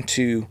trying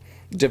to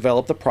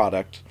develop the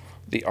product,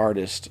 the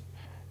artist,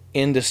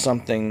 into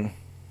something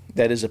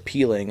that is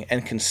appealing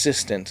and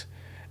consistent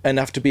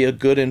enough to be a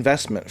good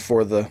investment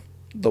for the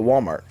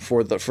Walmart,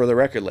 for the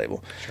record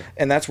label. Sure.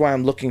 And that's why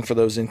I'm looking for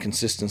those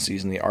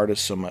inconsistencies in the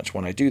artist so much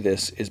when I do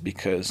this, is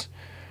because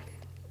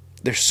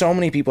there's so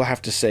many people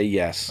have to say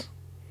yes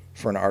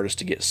for an artist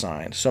to get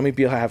signed. So many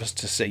people have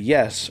to say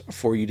yes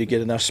for you to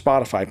get enough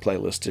Spotify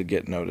playlists to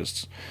get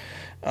noticed.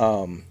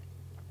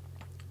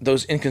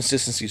 Those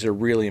inconsistencies are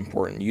really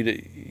important.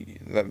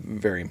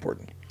 Very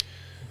important.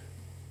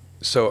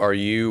 So are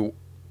you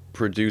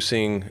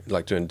producing,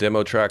 like doing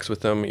demo tracks with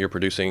them? You're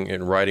producing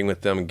and writing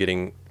with them, and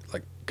getting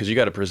because you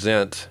got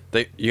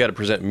to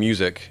present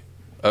music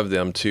of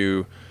them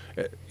to,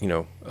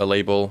 a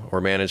label or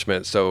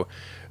management. So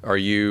are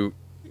you,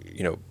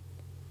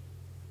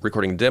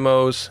 recording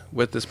demos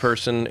with this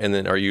person, and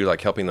then are you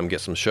like helping them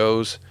get some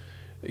shows,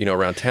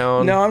 around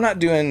town? No, I'm not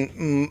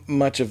doing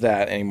much of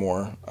that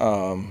anymore.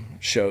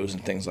 Shows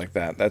and things like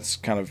that. That's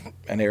kind of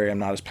an area I'm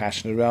not as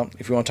passionate about.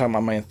 If you want to talk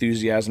about my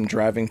enthusiasm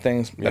driving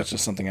things, that's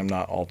just something I'm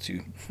not all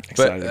too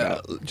excited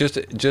about.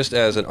 Just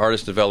as an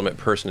artist development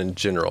person in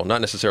general,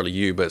 not necessarily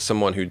you, but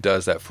someone who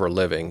does that for a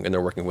living and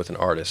they're working with an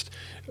artist,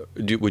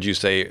 would you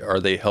say, are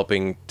they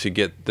helping to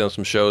get them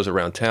some shows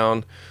around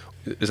town?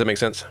 Does that make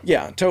sense?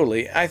 Yeah,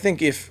 totally. I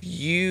think if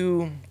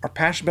you are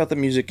passionate about the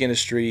music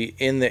industry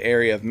in the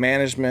area of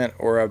management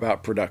or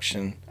about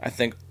production, I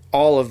think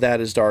all of that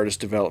is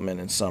artist development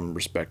in some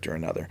respect or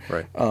another.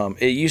 Right.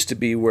 It used to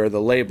be where the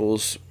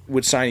labels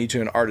would sign you to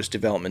an artist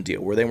development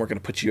deal where they weren't going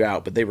to put you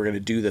out, but they were going to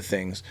do the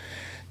things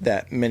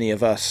that many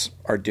of us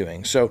are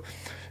doing. So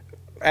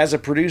as a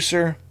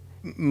producer,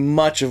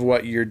 much of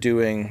what you're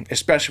doing,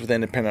 especially with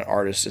independent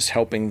artists, is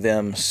helping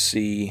them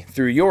see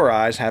through your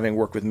eyes, having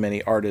worked with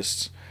many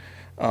artists,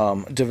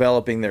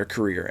 developing their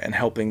career and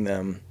helping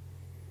them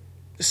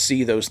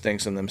see those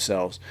things in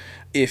themselves.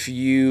 If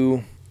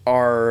you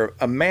are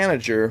a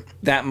manager,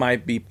 that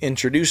might be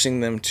introducing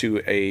them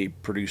to a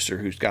producer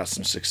who's got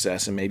some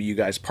success, and maybe you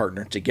guys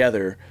partner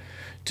together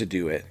to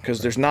do it,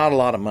 because there's not a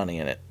lot of money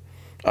in it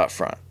up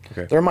front.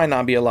 Okay. There might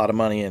not be a lot of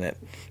money in it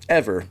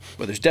ever,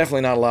 but there's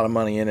definitely not a lot of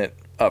money in it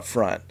up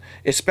front,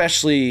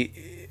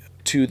 especially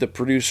to the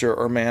producer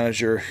or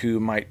manager who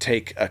might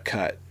take a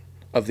cut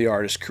of the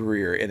artist's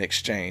career in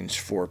exchange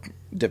for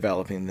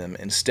developing them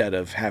instead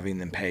of having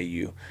them pay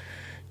you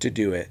to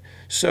do it.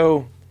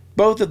 So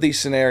both of these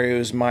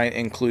scenarios might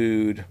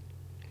include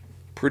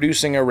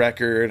producing a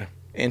record,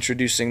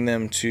 introducing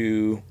them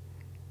to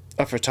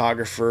a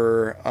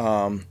photographer,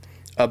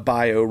 a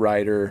bio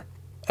writer,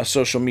 a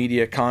social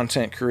media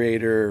content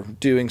creator,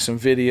 doing some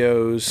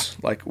videos,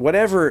 like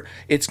whatever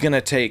it's going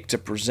to take to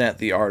present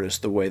the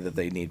artist the way that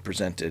they need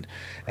presented.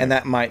 Right. And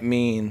that might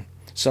mean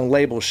some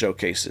label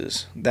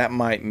showcases. That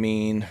might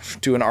mean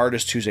to an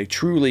artist who's a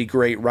truly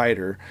great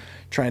writer,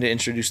 trying to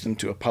introduce them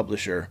to a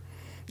publisher,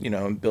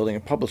 and building a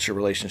publisher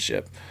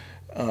relationship.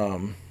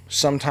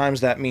 Sometimes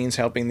that means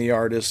helping the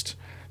artist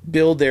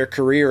build their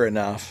career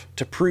enough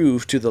to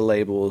prove to the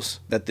labels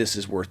that this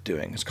is worth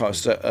doing.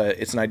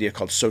 It's an idea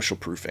called social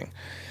proofing,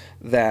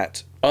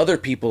 that other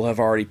people have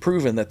already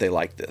proven that they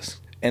like this.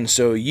 And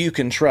so you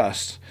can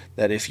trust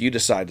that if you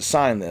decide to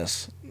sign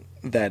this,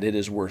 that it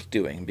is worth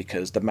doing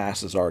because the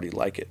masses already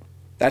like it.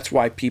 That's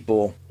why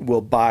people will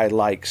buy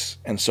likes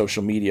and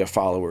social media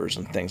followers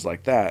and things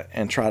like that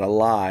and try to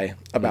lie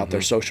about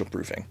their social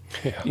proofing,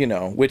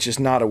 which is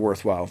not a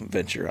worthwhile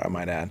venture, I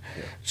might add.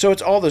 Yeah. So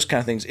it's all those kind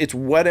of things. It's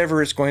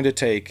whatever it's going to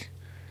take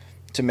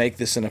to make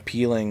this an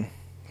appealing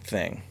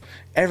thing.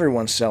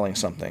 Everyone's selling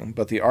something,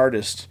 but the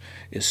artist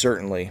is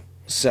certainly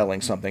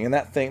selling something. And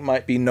that thing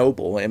might be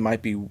noble. It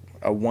might be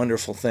a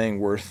wonderful thing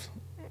worth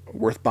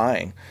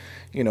buying,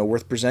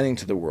 worth presenting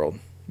to the world,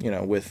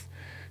 with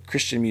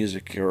Christian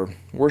music or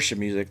worship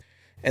music.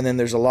 And then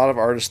there's a lot of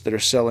artists that are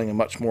selling a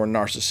much more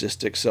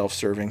narcissistic,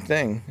 self-serving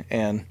thing.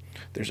 And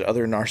there's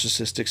other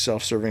narcissistic,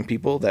 self-serving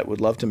people that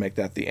would love to make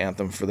that the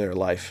anthem for their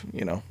life.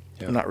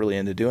 I'm not really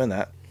into doing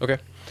that. Okay.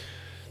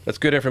 That's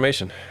good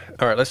information.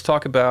 All right, let's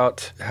talk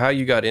about how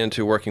you got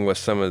into working with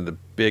some of the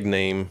big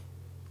name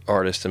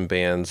artists and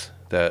bands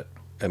that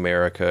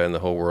America and the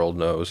whole world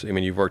knows. I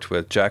mean, you've worked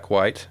with Jack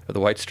White of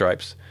the White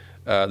Stripes,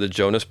 the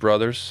Jonas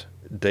Brothers,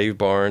 Dave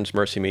Barnes,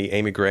 Mercy Me,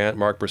 Amy Grant,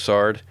 Mark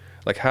Broussard.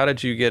 Like, how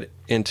did you get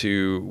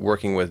into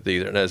working with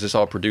these? Now, is this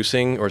all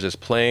producing, or is this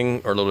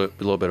playing, or a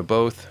little bit of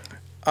both?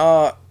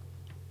 All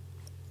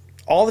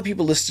the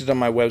people listed on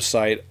my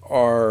website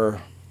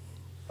are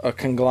a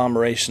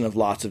conglomeration of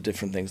lots of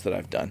different things that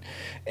I've done.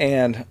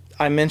 And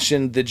I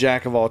mentioned the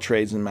jack of all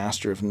trades and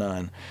master of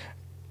none.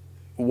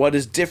 What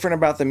is different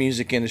about the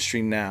music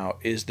industry now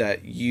is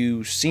that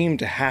you seem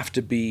to have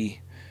to be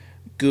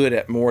good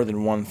at more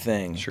than one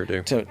thing. Sure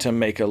do. To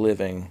make a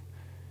living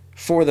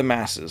for the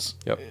masses.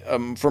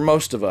 Yep. For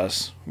most of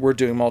us, we're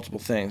doing multiple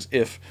things.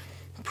 If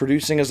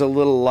producing is a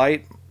little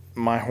light,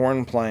 my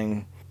horn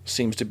playing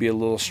seems to be a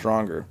little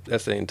stronger.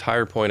 That's the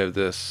entire point of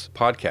this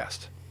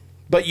podcast.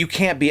 But you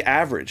can't be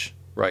average.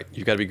 Right.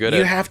 You got to be good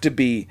You have to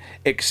be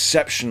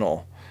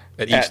exceptional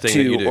at each thing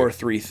two that you do. or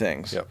three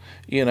things.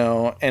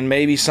 Yep. And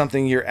maybe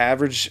something you're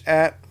average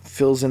at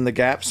fills in the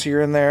gaps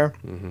here and there.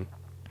 Mm-hmm.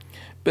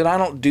 But I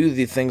don't do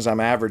the things I'm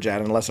average at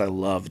unless I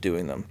love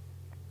doing them,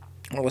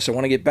 unless I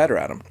want to get better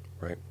at them.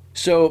 Right.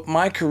 So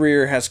my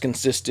career has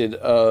consisted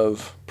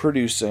of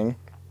producing,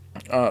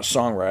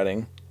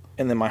 songwriting,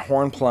 and then my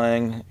horn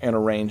playing and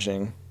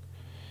arranging.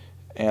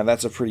 And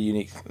that's a pretty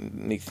unique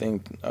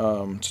thing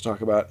to talk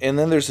about. And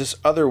then there's this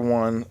other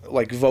one,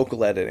 like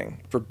vocal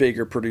editing for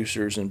bigger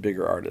producers and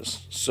bigger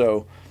artists.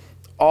 So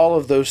all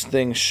of those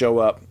things show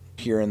up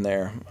here and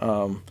there.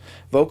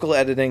 Vocal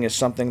editing is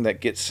something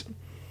that gets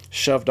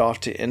shoved off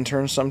to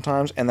interns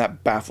sometimes, and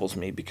that baffles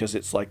me because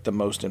it's like the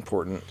most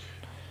important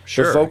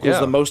Sure, The vocal's yeah.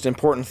 the most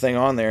important thing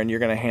on there, and you're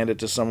going to hand it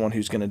to someone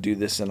who's going to do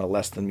this in a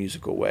less than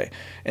musical way.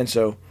 And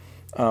so,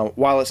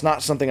 while it's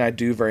not something I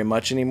do very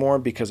much anymore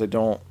because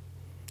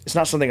it's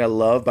not something I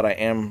love, but I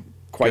am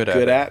quite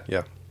good at.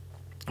 Yeah.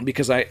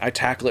 Because I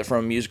tackle it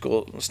from a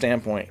musical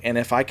standpoint. And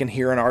if I can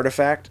hear an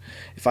artifact,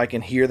 if I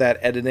can hear that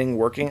editing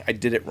working, I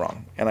did it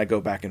wrong, and I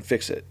go back and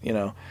fix it,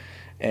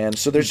 And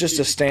so there's just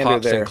a standard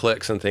Pops there. and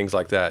clicks and things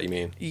like that, you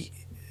mean?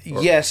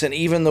 Yes, and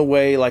even the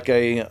way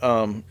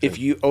if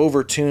you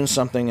overtune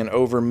something and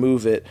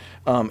overmove it,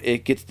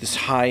 it gets this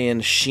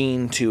high-end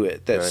sheen to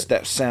it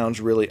that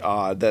sounds really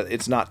odd. That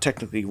it's not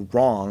technically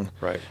wrong,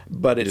 right?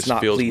 But it's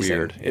not feels pleasing.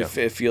 Weird.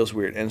 It feels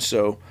weird, and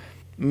so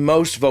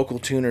most vocal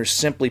tuners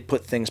simply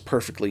put things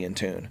perfectly in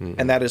tune,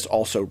 and that is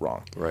also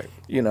wrong. Right.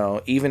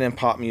 Even in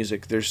pop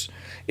music,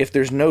 if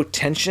there's no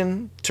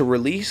tension to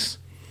release,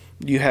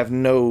 you have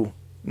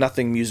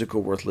nothing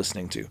musical worth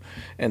listening to,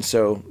 and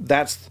so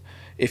that's.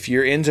 If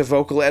you're into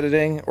vocal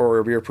editing or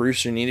if you're a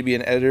producer and you need to be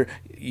an editor,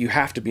 you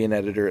have to be an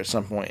editor at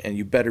some point, and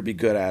you better be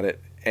good at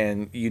it,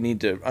 and you need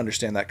to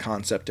understand that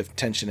concept of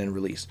tension and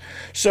release.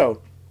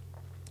 So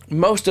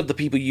most of the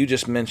people you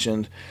just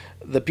mentioned,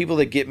 the people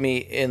that get me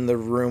in the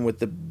room with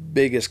the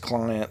biggest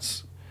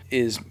clients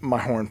is my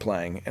horn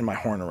playing and my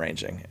horn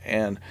arranging.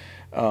 And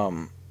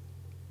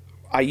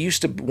I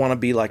used to want to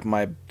be like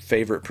my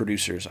favorite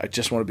producers. I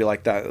just want to be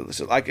like that.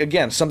 Like,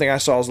 again, something I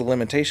saw as a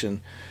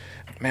limitation.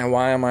 Man,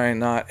 why am I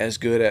not as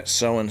good at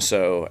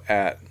so-and-so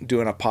at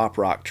doing a pop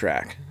rock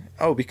track?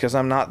 Oh, because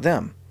I'm not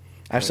them.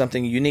 I have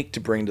something unique to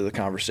bring to the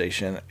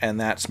conversation, and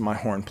that's my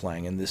horn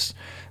playing in this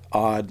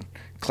odd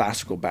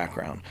classical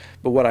background.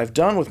 But what I've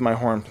done with my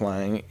horn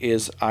playing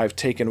is I've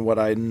taken what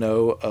I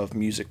know of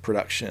music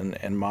production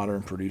and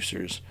modern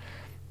producers,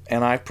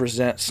 and I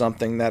present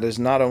something that is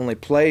not only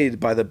played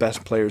by the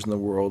best players in the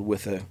world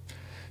with a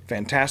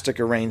fantastic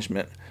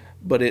arrangement,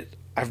 but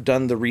I've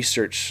done the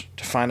research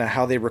to find out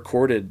how they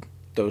recorded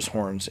those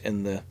horns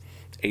in the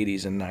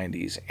 80s and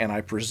 90s, and I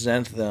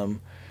present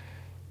them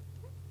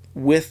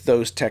with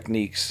those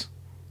techniques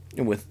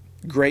and with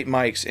great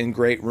mics in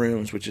great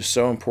rooms, which is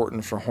so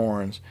important for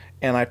horns,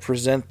 and I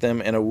present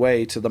them in a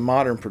way to the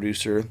modern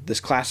producer, this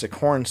classic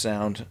horn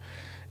sound,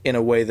 in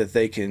a way that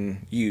they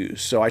can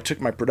use. So I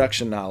took my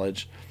production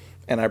knowledge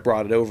and I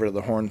brought it over to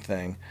the horn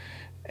thing,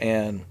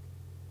 and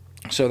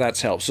so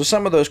that's helped. So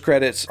some of those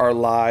credits are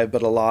live,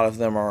 but a lot of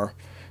them are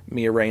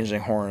me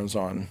arranging horns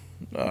on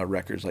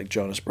records like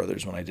Jonas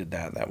Brothers. When I did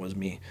that was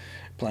me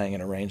playing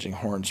and arranging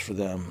horns for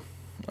them.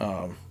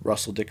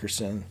 Russell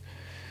Dickerson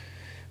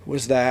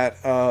was that.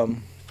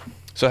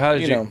 So how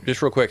did you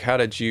just real quick, how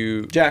did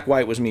you... Jack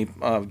White was me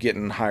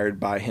getting hired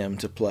by him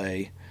to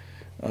play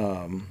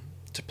on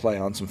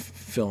some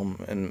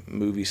film and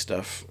movie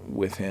stuff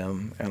with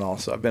him, and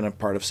also I've been a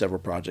part of several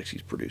projects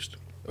he's produced.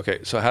 Okay,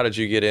 so how did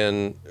you get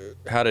in?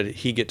 How did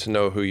he get to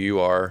know who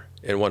you are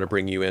and want to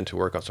bring you in to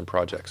work on some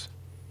projects?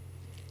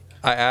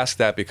 I ask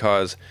that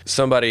because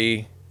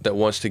somebody that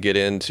wants to get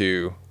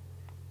into,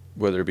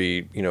 whether it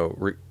be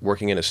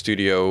working in a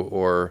studio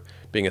or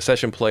being a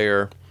session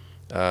player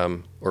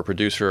or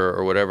producer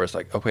or whatever, it's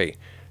like, okay,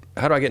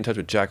 how do I get in touch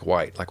with Jack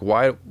White? Like,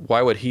 why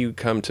would he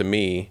come to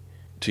me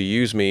to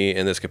use me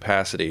in this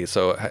capacity?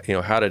 So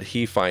how did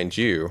he find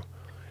you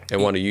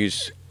and want to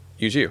use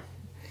you?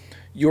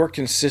 Your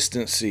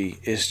consistency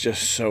is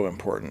just so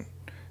important.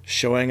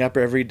 Showing up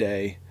every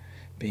day,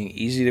 being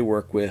easy to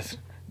work with,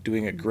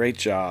 doing a great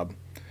job,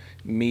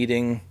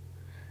 meeting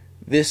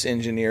this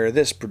engineer,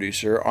 this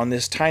producer on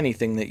this tiny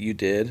thing that you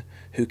did,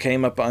 who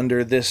came up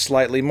under this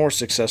slightly more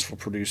successful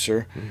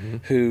producer,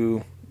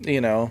 who,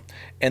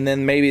 and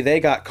then maybe they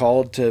got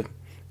called to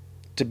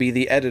be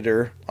the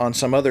editor on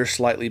some other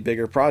slightly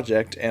bigger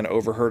project and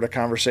overheard a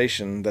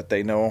conversation that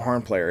they know a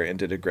horn player and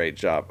did a great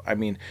job. I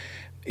mean,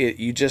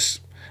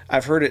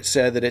 I've heard it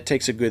said that it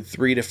takes a good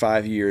 3 to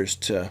 5 years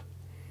to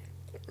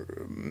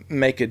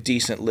make a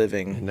decent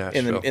living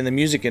in the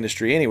music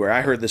industry anywhere.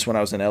 I heard this when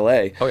I was in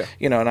LA. Oh yeah.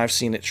 And I've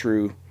seen it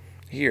true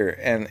here.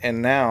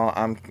 And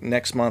now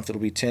next month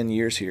it'll be 10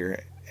 years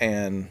here,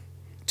 and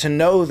to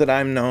know that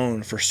I'm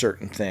known for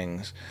certain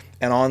things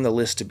and on the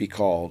list to be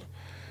called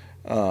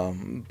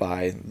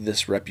by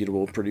this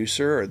reputable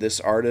producer or this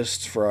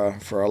artist for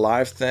a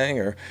live thing,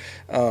 or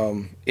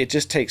it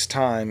just takes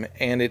time,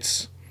 and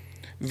it's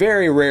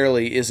very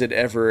rarely is it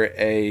ever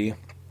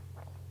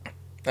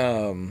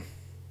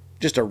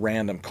just a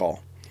random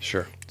call.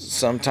 Sure.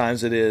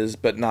 Sometimes it is,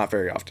 but not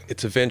very often.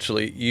 It's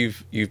eventually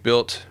you've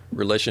built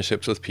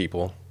relationships with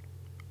people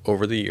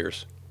over the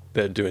years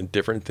that are doing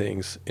different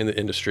things in the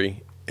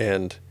industry,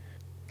 and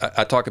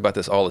I talk about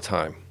this all the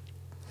time.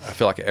 I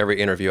feel like every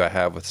interview I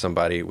have with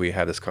somebody, we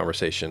have this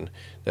conversation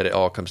that it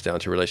all comes down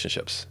to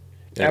relationships.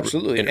 And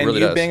absolutely, and you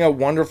really being a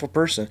wonderful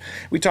person.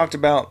 We talked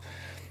about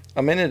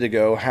a minute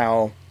ago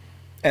how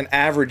an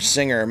average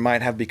singer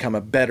might have become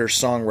a better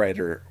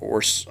songwriter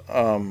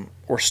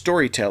or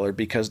storyteller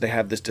because they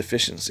have this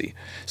deficiency.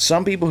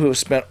 Some people who have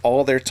spent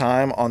all their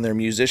time on their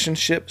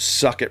musicianship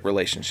suck at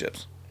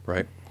relationships.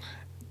 Right.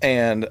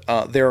 And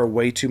there are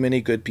way too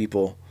many good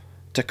people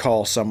to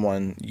call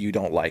someone you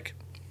don't like.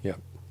 Yeah.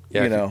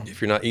 Yeah, you know.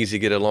 if you're not easy to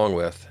get along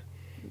with,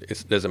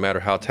 it doesn't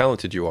matter how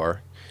talented you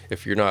are.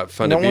 If you're not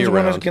fun No to be one's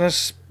around, going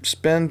to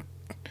spend,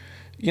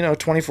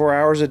 24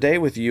 hours a day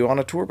with you on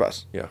a tour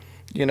bus. yeah,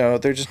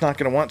 They're just not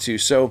going to want to.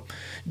 So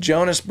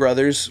Jonas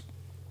Brothers,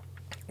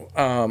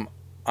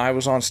 I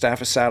was on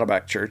staff at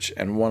Saddleback Church,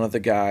 and one of the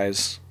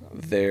guys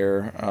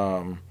there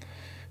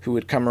who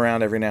would come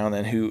around every now and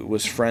then, who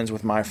was friends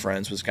with my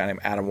friends, was a guy named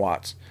Adam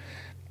Watts.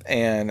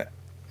 And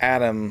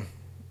Adam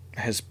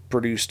has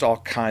produced all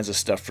kinds of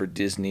stuff for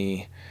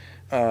Disney.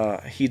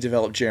 He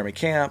developed Jeremy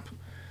Camp,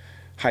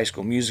 High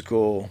School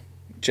Musical,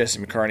 Jesse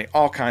McCartney,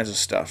 all kinds of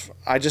stuff.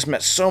 I just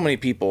met so many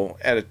people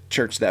at a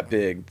church that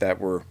big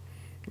that were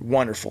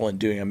wonderful and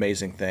doing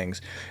amazing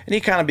things. And he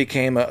kind of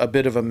became a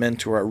bit of a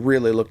mentor. I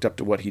really looked up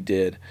to what he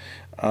did.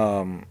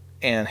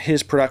 And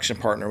his production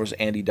partner was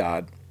Andy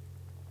Dodd.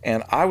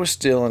 And I was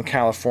still in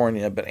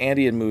California, but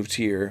Andy had moved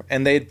here,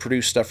 and they had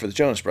produced stuff for the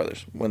Jonas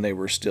Brothers when they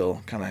were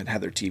still kind of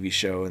had their TV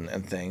show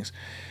and things.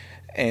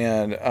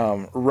 And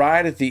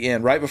right at the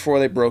end, right before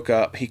they broke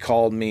up, he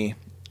called me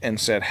and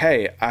said,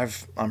 "Hey,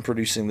 I'm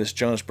producing this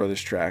Jonas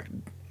Brothers track.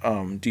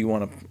 Do you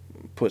want to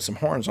put some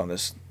horns on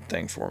this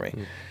thing for me?"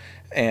 Mm.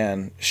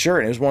 And sure,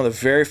 and it was one of the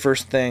very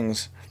first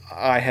things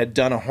I had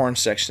done a horn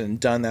section and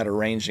done that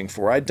arranging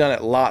for. I'd done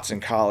it lots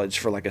in college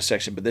for like a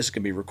section, but this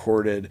could be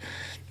recorded.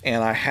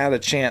 And I had a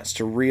chance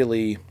to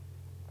really,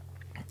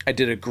 I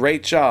did a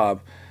great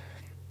job,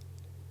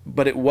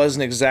 but it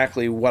wasn't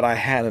exactly what I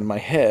had in my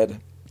head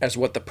as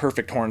what the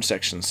perfect horn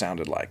section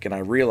sounded like. And I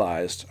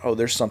realized, oh,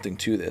 there's something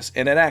to this.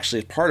 And it actually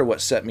is part of what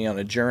set me on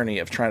a journey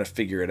of trying to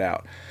figure it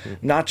out.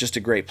 Mm-hmm. Not just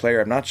a great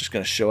player. I'm not just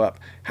going to show up.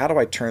 How do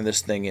I turn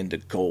this thing into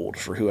gold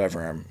for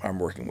whoever I'm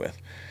working with?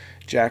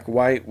 Jack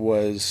White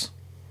was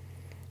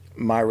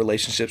my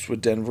relationships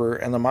with Denver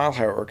and the Mile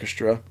High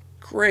Orchestra.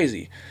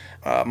 Crazy.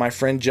 My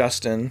friend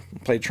Justin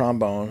played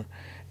trombone,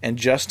 and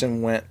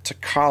Justin went to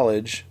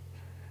college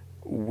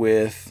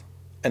with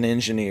an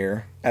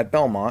engineer at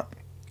Belmont,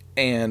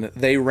 and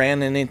they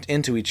ran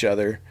into each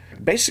other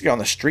basically on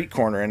the street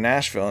corner in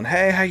Nashville. And,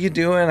 "Hey, how you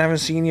doing? I haven't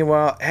seen you in a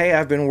while. Hey,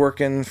 I've been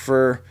working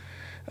for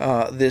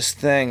this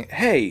thing.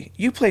 Hey,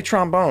 you play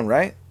trombone,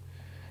 right?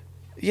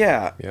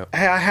 Yeah.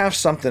 Hey, I have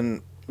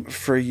something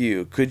for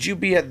you. Could you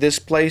be at this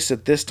place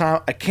at this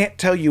time? I can't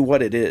tell you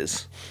what it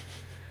is.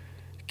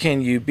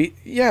 Can you be?"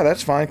 "Yeah,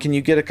 that's fine. Can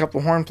you get a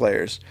couple horn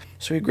players?"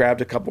 So he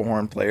grabbed a couple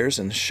horn players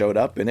and showed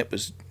up, and it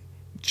was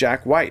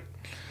Jack White.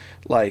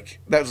 Like,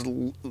 that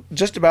was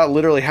just about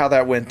literally how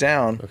that went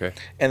down. Okay.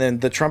 And then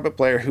the trumpet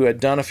player who had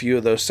done a few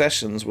of those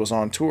sessions was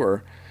on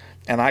tour,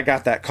 and I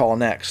got that call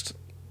next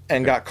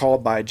and got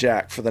called by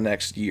Jack for the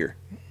next year.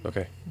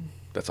 Okay.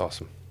 That's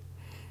awesome.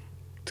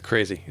 It's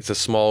crazy. It's a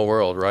small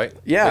world, right?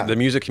 Yeah. The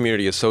music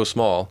community is so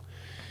small.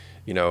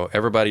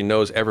 Everybody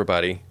knows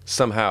everybody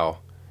somehow.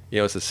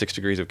 It's the 6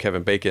 degrees of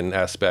Kevin Bacon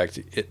aspect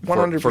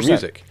for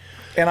music.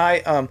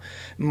 And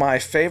my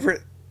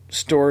favorite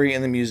story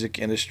in the music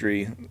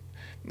industry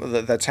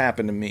that's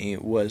happened to me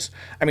was,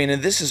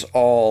 and this is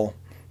all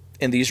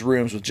in these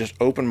rooms with just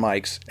open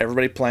mics,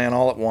 everybody playing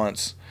all at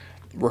once,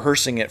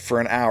 rehearsing it for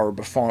an hour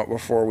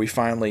before we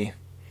finally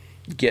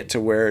get to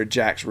where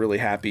Jack's really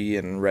happy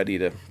and ready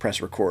to press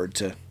record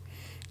to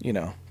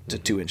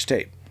 2-inch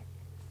tape.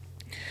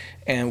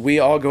 And we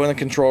all go in the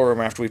control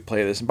room after we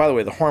play this. And by the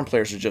way, the horn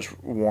players are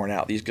just worn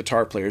out. These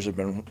guitar players have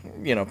been,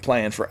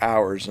 playing for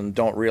hours and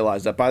don't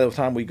realize that by the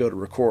time we go to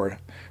record,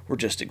 we're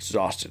just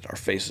exhausted. Our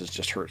faces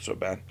just hurt so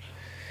bad.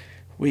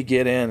 We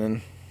get in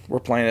and we're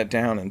playing it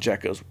down, and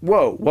Jack goes,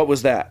 "Whoa, what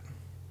was that?"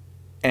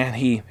 And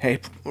hey,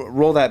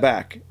 roll that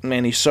back.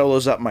 Man, he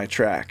solos up my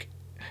track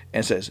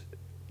and says,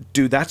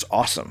 "Dude, that's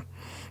awesome."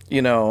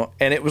 And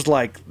it was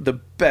like the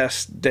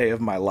best day of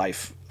my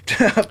life.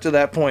 Up to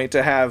that point,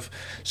 to have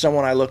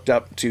someone I looked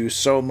up to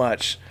so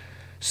much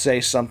say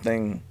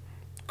something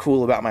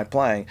cool about my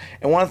playing.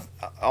 And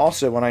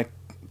also when I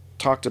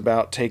talked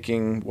about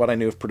taking what I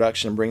knew of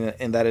production and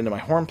bringing that into my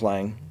horn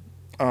playing,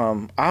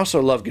 I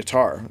also love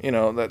guitar,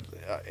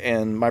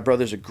 and my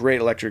brother's a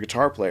great electric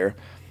guitar player,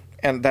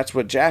 and that's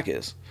what Jack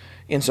is.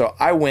 And so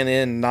I went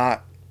in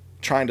not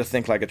trying to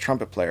think like a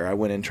trumpet player. I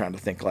went in trying to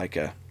think like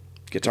a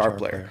guitar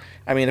player.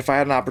 If I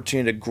had an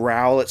opportunity to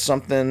growl at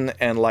something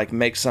and like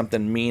make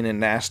something mean and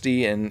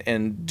nasty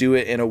and do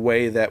it in a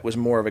way that was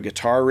more of a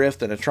guitar riff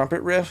than a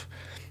trumpet riff,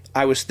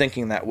 I was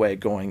thinking that way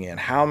going in.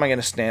 How am I going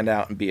to stand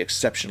out and be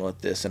exceptional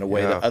at this in a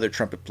way that other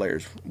trumpet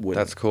players wouldn't?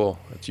 That's cool.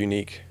 That's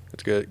unique.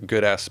 It's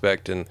good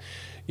aspect. And,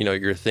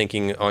 you're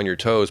thinking on your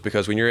toes,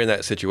 because when you're in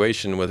that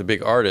situation with a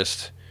big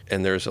artist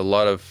and there's a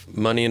lot of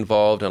money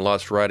involved and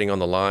lots riding on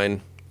the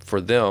line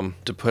for them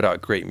to put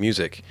out great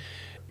music,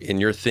 and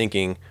you're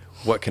thinking,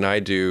 what can I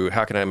do?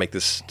 How can I make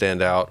this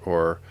stand out,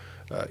 or,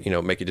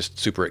 make it just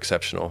super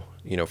exceptional,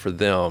 for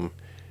them?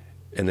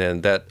 And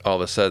then that all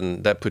of a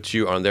sudden that puts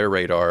you on their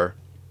radar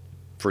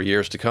for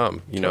years to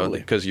come, Totally.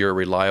 Because you're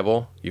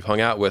reliable. You've hung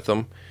out with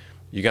them.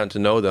 You got to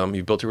know them.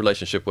 You've built a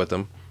relationship with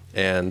them,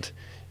 and,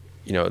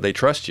 they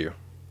trust you,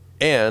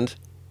 and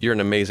you're an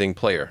amazing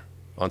player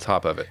on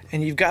top of it.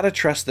 And you've got to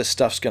trust this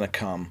stuff's going to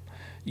come.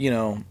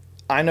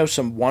 I know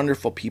some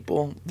wonderful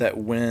people that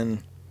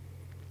when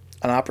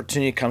an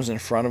opportunity comes in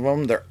front of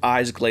them, their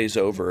eyes glaze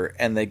over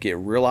and they get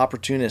real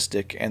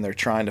opportunistic, and they're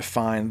trying to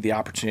find the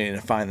opportunity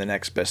to find the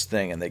next best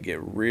thing, and they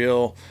get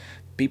real,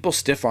 people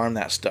stiff arm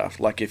that stuff.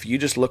 Like if you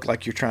just look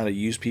like you're trying to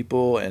use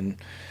people and,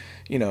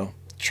 you know,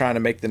 trying to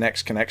make the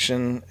next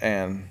connection,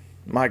 and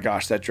my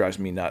gosh, that drives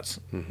me nuts.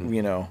 Mm-hmm.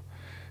 You know,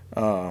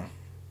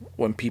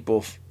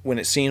 when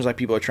it seems like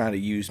people are trying to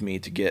use me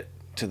to get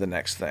to the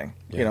next thing,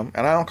 you know,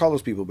 and I don't call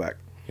those people back,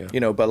 you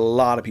know, but a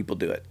lot of people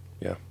do it.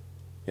 Yeah.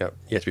 Yeah.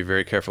 You have to be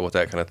very careful with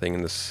that kind of thing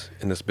in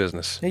this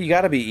business. Yeah, you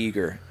got to be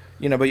eager,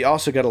 you know, but you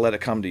also got to let it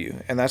come to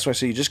you. And that's why I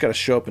say you just got to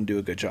show up and do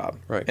a good job,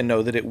 right? And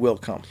know that it will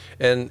come.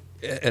 And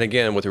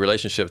again, with the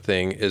relationship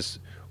thing is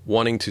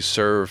wanting to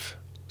serve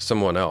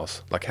someone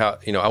else. Like how,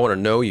 you know, I want to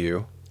know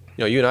you.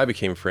 You know, you and I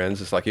became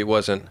friends. It's like it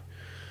wasn't,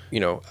 you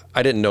know,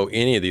 I didn't know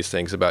any of these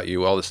things about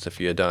you, all the stuff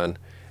you had done.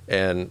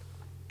 And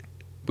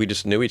we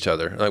just knew each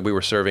other. Like we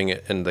were serving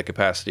in the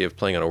capacity of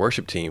playing on a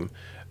worship team,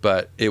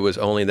 but it was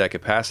only that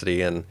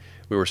capacity, and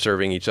we were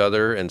serving each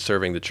other and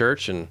serving the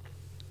church, and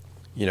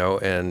you know,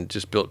 and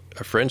just built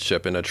a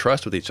friendship and a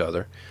trust with each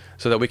other,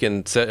 so that we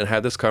can sit and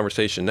have this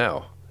conversation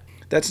now.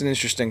 That's an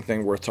interesting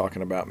thing worth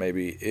talking about.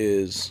 Maybe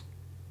is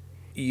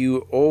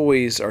you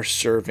always are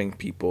serving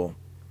people,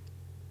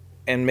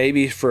 and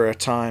maybe for a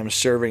time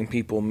serving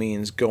people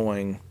means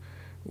going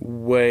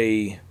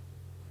way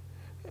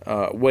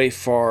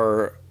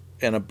far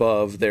and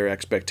above their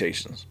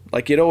expectations.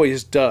 Like it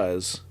always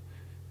does.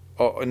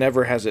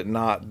 Never has it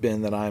not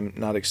been that I'm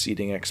not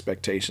exceeding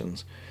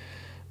expectations.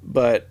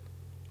 But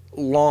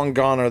long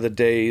gone are the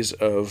days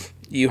of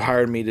you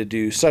hired me to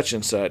do such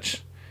and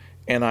such,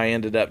 and I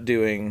ended up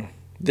doing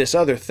this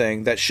other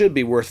thing that should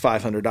be worth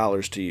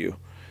 $500 to you,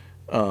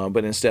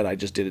 but instead I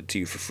just did it to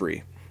you for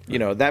free. You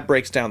know, that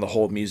breaks down the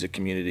whole music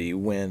community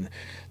when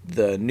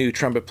the new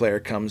trumpet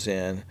player comes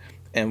in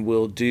and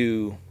will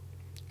do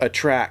a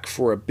track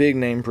for a big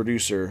name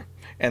producer,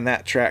 and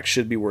that track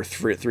should be worth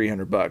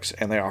 $300,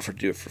 and they offer to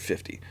do it for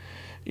 $50.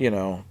 You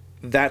know,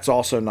 that's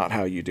also not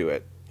how you do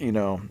it. You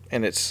know,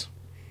 and it's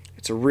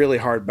a really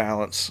hard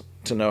balance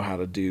to know how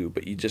to do,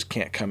 but you just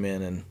can't come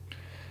in and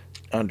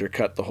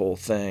undercut the whole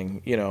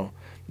thing. You know,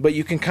 but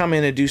you can come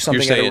in and do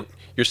something.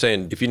 You're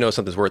saying if you know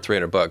something's worth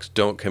 $300,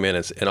 don't come in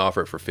and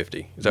offer it for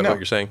 $50. Is that what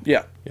you're saying?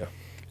 Yeah. Yeah.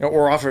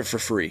 Or offer it for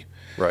free.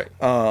 Right.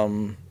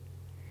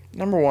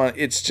 Number one,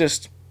 it's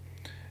just,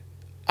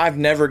 I've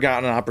never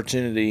gotten an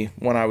opportunity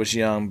when I was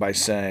young by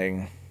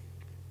saying,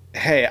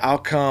 hey, I'll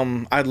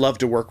come, I'd love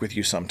to work with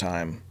you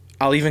sometime.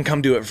 I'll even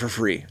come do it for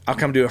free. I'll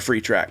come do a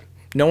free track.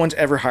 No one's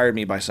ever hired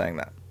me by saying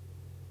that.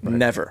 Right.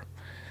 Never.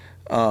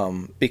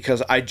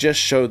 Because I just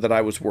showed that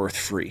I was worth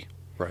free.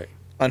 Right.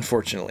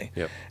 Unfortunately.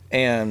 Yep.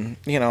 And,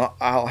 you know,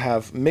 I'll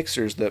have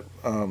mixers that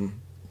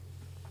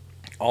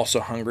also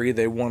hungry.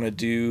 They want to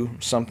do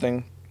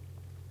something.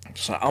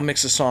 So I'll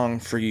mix a song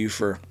for you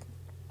for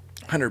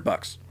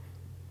 $100.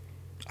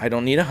 I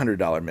don't need a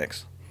 $100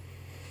 mix.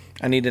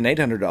 I need an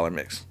 $800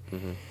 mix.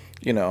 Mm-hmm.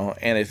 You know,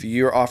 and if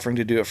you're offering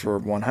to do it for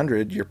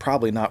 $100, you're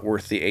probably not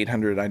worth the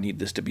 $800 I need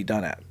this to be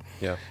done at.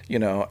 Yeah. You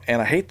know,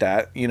 and I hate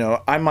that. You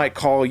know, I might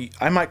call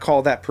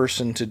that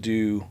person to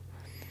do,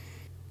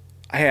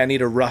 hey, I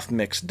need a rough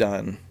mix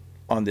done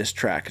on this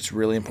track. It's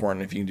really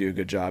important. If you can do a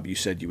good job, you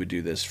said you would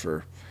do this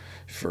for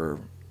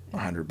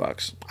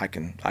 $100.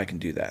 I can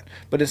do that.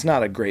 But it's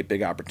not a great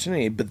big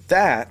opportunity, but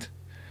that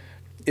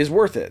is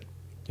worth it.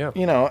 Yeah.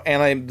 You know,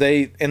 and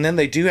then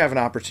they do have an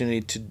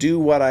opportunity to do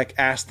what I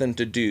asked them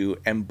to do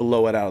and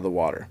blow it out of the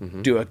water.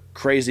 Mm-hmm. Do a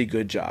crazy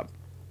good job.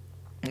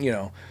 You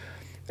know,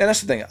 and that's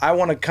the thing. I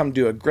want to come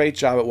do a great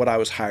job at what I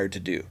was hired to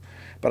do,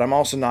 but I'm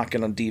also not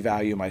going to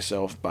devalue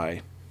myself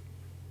by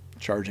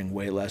charging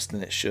way less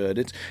than it should.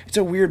 It's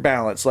a weird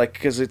balance, like,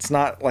 because it's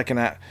not like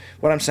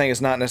what I'm saying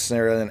is not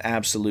necessarily an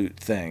absolute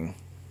thing,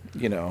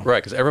 you know.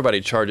 Right, because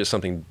everybody charges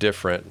something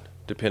different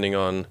depending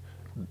on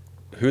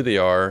who they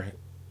are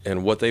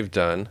and what they've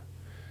done,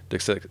 the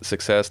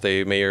success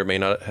they may or may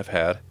not have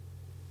had.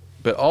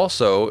 But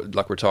also,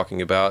 like we're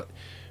talking about,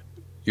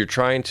 you're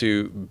trying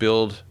to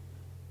build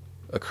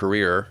a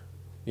career,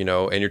 you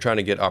know, and you're trying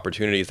to get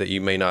opportunities that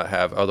you may not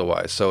have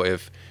otherwise. So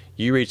if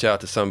you reach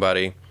out to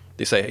somebody,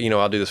 they say, you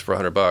know, I'll do this for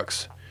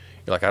 $100.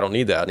 You're like, I don't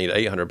need that. I need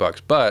 $800,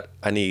 but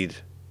I need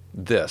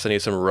this. I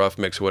need some rough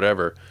mix,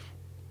 whatever.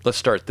 Let's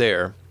start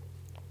there,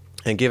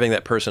 and giving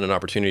that person an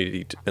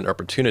opportunity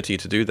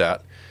to do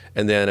that.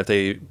 And then if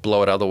they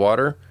blow it out of the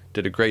water,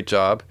 did a great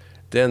job,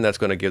 then that's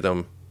going to give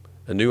them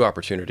a new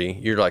opportunity.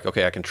 You're like,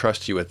 okay, I can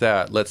trust you with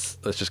that. Let's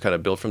just kind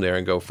of build from there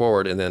and go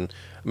forward. And then,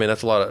 I mean,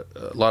 that's a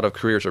lot of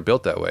careers are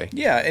built that way.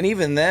 Yeah, and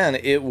even then,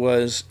 it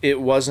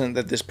wasn't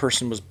that this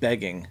person was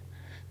begging,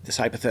 this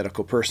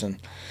hypothetical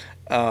person.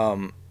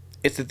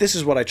 It's that this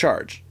is what I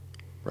charge.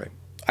 Right.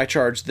 I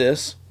charge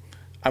this.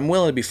 I'm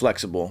willing to be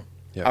flexible.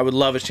 Yep. I would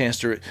love a chance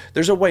to.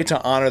 There's a way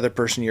to honor the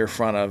person you're in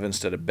front of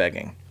instead of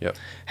begging. Yep.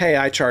 Hey,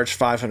 I charge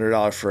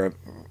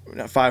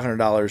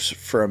 $500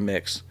 for a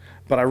mix,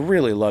 but I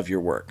really love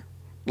your work.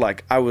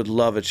 like, I would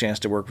love a chance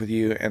to work with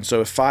you. And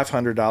so if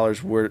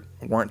 $500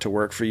 weren't to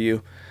work for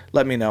you,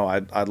 let me know.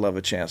 I'd love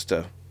a chance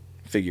to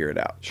figure it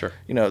out. Sure.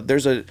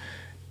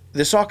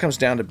 This all comes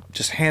down to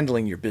just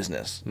handling your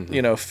business,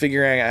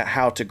 figuring out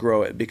how to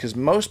grow it, because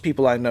most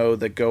people I know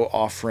that go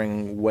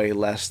offering way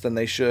less than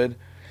they should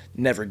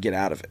never get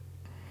out of it.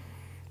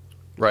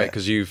 Right.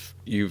 Because you've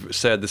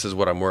said this is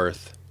what I'm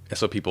worth. And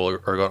so people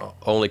are going to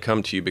only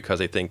come to you because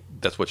they think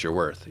that's what you're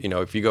worth.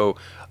 If you go,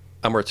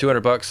 I'm worth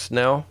 $200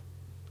 now,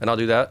 and I'll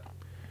do that.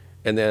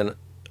 And then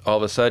all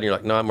of a sudden you're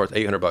like, no, I'm worth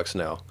 $800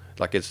 now.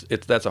 Like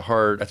that's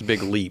a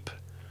big leap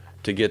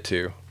to get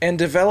to. And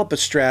develop a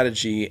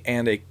strategy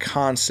and a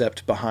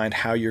concept behind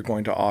how you're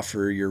going to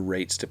offer your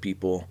rates to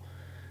people,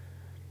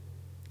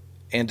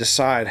 and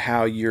decide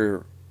how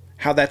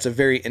that's a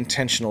very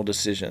intentional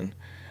decision.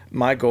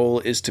 My goal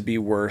is to be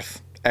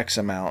worth X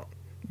amount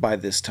by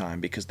this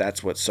time because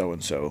that's what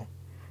so-and-so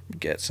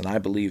gets, and I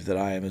believe that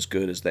I am as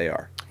good as they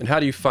are. And how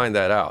do you find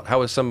that out?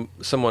 How is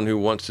someone who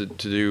wants to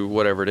do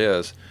whatever it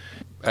is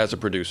as a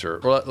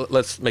producer, or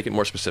let's make it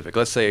more specific.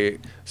 Let's say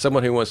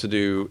someone who wants to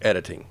do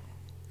editing.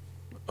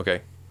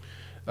 Okay.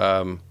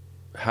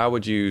 How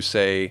would you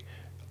say,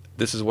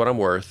 this is what I'm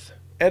worth?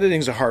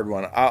 Editing's a hard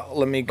one.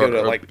 Let me go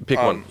to pick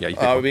one. Yeah, you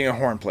pick one. Being a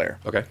horn player.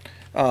 Okay.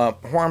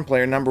 Horn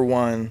player, number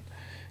one,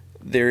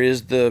 there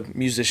is the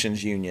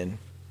musicians union,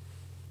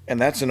 and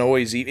that's an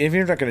always. If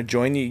you're not going to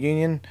join the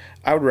union,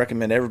 I would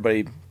recommend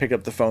everybody pick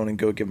up the phone and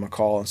go give them a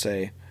call and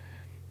say,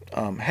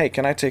 "Hey,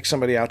 can I take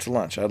somebody out to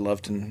lunch? I'd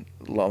love to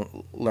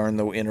learn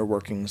the inner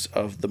workings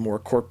of the more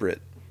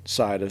corporate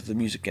side of the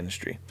music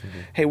industry. Mm-hmm.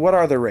 Hey, what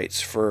are the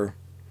rates for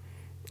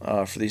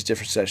these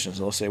different sessions?"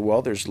 And they'll say,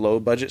 well, there's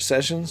low budget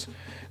sessions,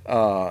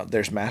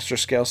 there's master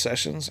scale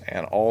sessions,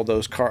 and all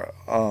those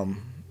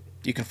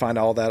you can find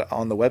all that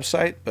on the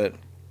website. But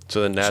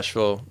so the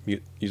Nashville,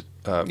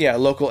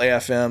 local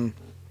AFM.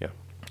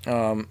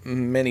 Yeah.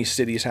 Many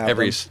cities have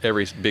every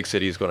big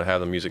city is going to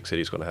have them. Music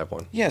city is going to have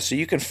one. Yeah, so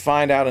you can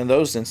find out in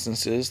those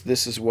instances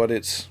this is what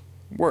it's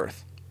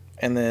worth,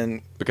 and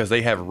then because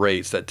they have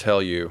rates that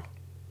tell you,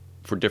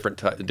 for different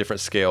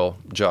scale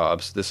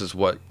jobs, this is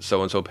what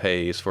so-and-so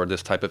pays for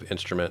this type of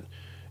instrument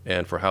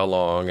and for how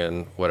long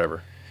and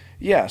whatever.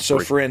 Yeah, so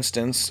for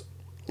instance,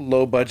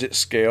 low budget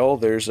scale,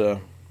 there's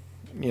a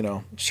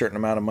certain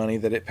amount of money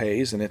that it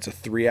pays, and it's a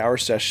 3-hour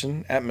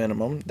session at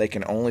minimum. They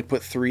can only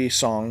put 3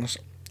 songs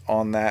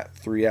on that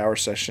 3-hour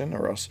session,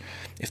 or else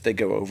if they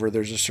go over,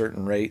 there's a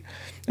certain rate.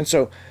 And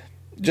so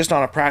just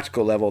on a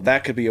practical level,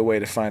 that could be a way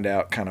to find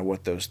out kind of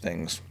what those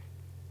things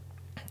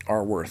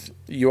are worth.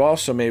 You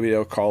also maybe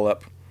they'll call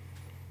up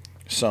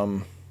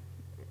some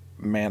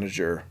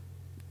manager.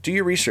 Do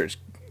your research.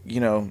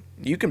 You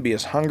can be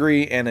as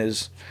hungry and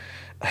as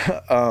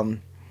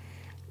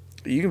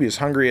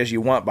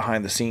you want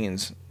behind the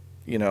scenes,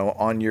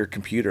 on your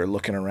computer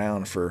looking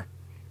around for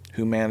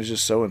who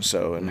manages so and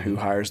so and who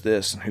hires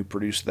this and who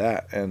produced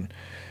that. And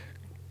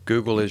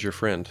Google is your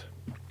friend.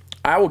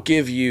 I will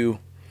give you,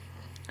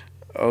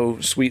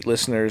 sweet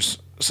listeners,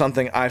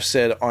 something I've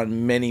said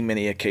on many,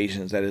 many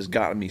occasions that has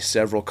gotten me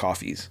several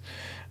coffees.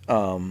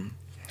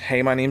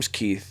 Hey, my name's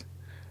Keith.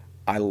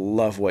 I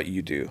love what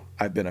you do.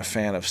 I've been a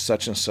fan of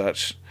such and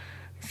such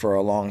for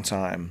a long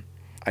time.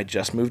 I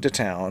just moved to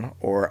town,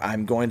 or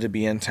I'm going to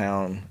be in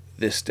town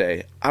this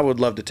day. I would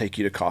love to take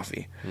you to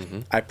coffee.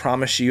 Mm-hmm. I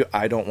promise you,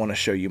 I don't want to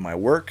show you my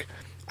work.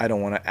 I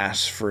don't want to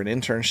ask for an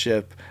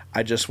internship.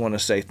 I just want to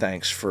say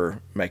thanks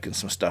for making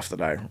some stuff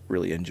that I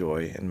really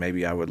enjoy, and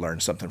maybe I would learn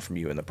something from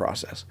you in the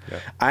process. Yeah.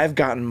 I've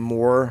gotten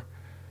more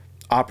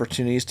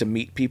opportunities to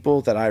meet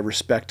people that I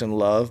respect and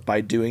love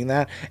by doing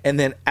that, and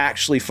then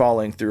actually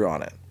following through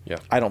on it. Yeah.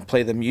 I don't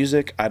play the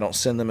music. I don't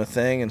send them a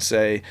thing and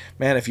say,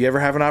 man, if you ever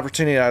have an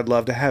opportunity, I'd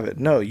love to have it.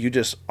 No, you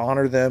just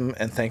honor them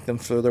and thank them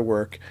for their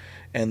work,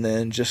 and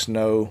then just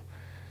know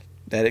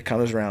that it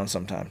comes around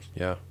sometimes.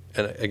 Yeah.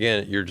 And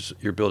again,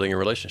 you're building a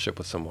relationship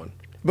with someone.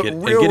 But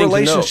real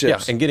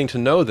relationships. And getting to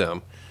know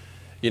them,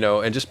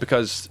 and just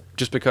because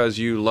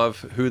you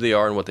love who they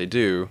are and what they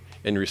do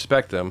and you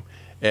respect them,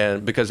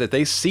 and because if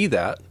they see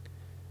that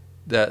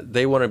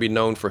they want to be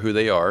known for who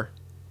they are,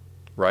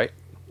 right?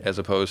 As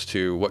opposed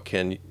to what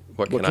can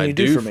I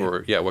do for me?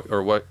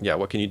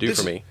 What can you do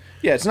for me?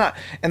 Yeah, it's not,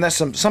 and that's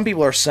some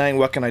people are saying,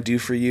 what can I do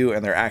for you?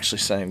 And they're actually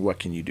saying, what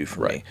can you do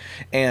for me?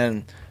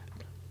 And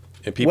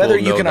people whether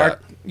know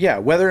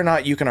that. Whether or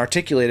not you can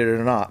articulate it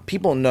or not,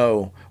 people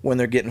know when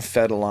they're getting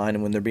fed a line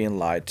and when they're being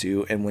lied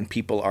to and when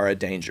people are a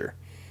danger.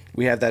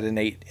 We have that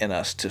innate in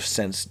us to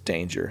sense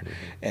danger. Mm-hmm.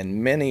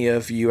 And many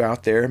of you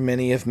out there,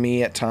 many of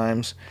me at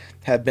times,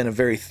 have been a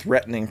very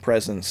threatening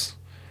presence,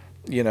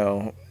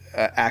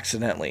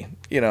 accidentally,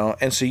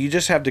 and so you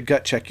just have to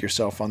gut check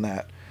yourself on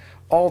that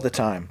all the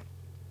time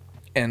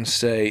and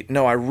say,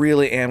 no, I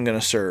really am going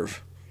to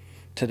serve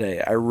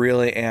today. I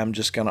really am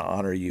just going to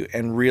honor you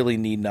and really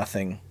need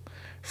nothing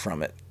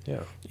from it.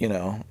 Yeah.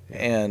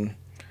 And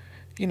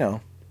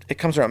it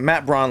comes around.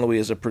 Matt Braunley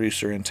is a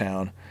producer in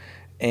town,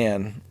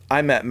 and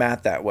I met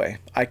Matt that way.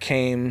 I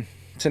came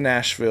to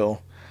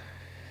Nashville,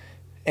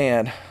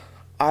 and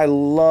I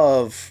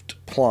loved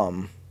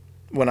Plum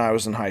when I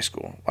was in high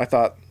school. I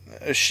thought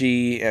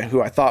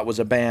who I thought was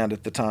a band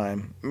at the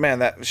time, man,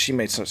 that she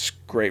made such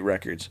great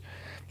records.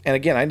 And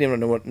again, I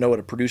didn't even know what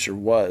a producer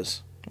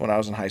was when I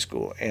was in high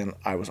school. And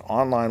I was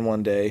online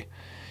one day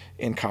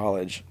in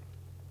college,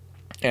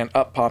 and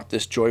up popped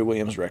this Joy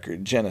Williams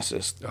record,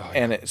 Genesis,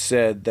 and it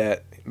said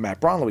that Matt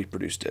Bromley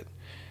produced it.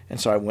 And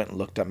so I went and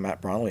looked up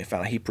Matt Bromley and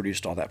found out he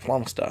produced all that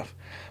Plum stuff.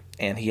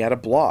 And he had a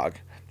blog,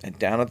 and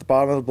down at the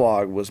bottom of the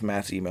blog was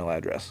Matt's email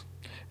address.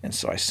 And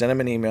so I sent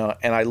him an email,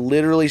 and I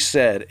literally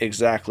said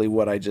exactly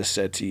what I just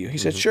said to you. He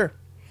said, sure.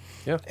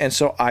 Yeah. And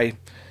so I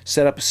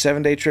set up a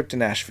 7-day trip to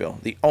Nashville.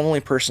 The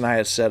only person I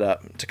had set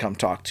up to come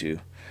talk to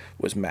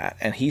was Matt.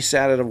 And he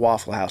sat at a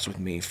Waffle House with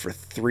me for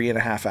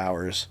 3.5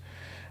 hours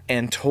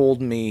and told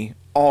me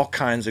all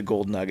kinds of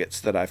gold nuggets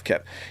that I've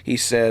kept. He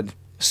said,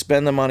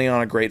 spend the money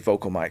on a great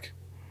vocal mic.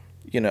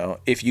 You know,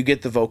 if you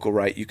get the vocal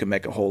right, you can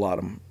make a whole lot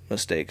of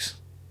mistakes.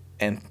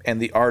 And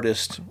the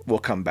artist will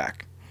come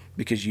back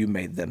because you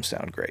made them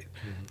sound great.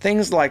 Mm-hmm.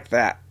 Things like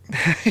that.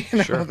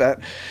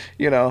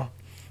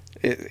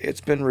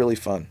 It's been really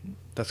fun.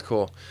 That's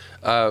cool.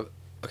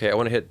 Okay, I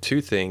want to hit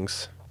two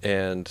things.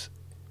 And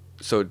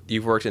so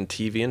you've worked in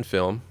TV and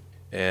film,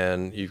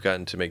 and you've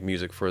gotten to make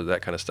music for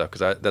that kind of stuff,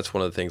 because that's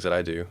one of the things that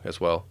I do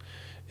as well,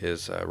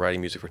 is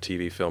writing music for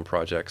TV, film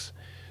projects.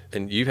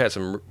 And you've had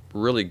some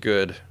really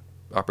good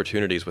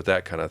opportunities with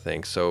that kind of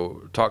thing.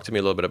 So talk to me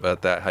a little bit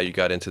about that, how you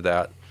got into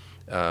that,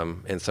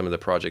 and some of the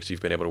projects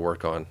you've been able to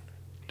work on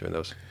doing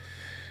those.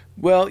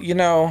 Well,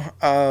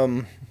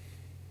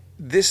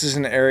 this is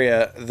an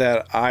area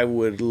that I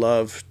would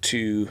love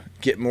to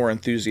get more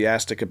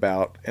enthusiastic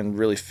about and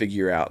really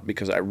figure out,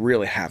 because I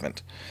really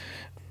haven't.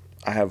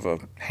 I have a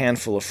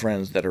handful of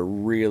friends that are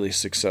really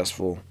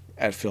successful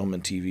at film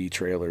and TV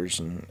trailers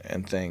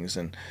and things,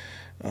 and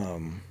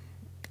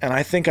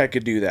I think I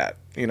could do that.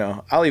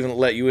 I'll even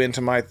let you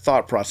into my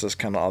thought process,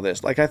 kind of all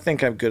this. Like, I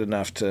think I'm good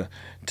enough to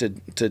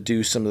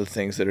do some of the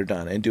things that are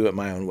done and do it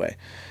my own way.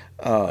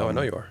 I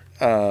know you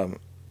are.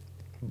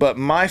 But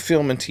my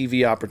film and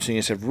TV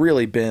opportunities have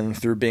really been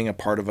through being a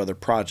part of other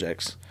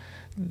projects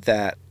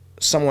that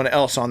someone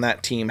else on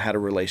that team had a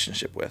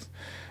relationship with.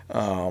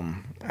 I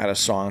had a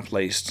song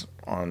placed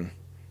on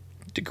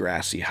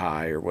Degrassi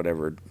High or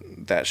whatever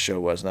that show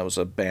was, and that was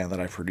a band that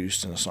I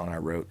produced and a song I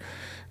wrote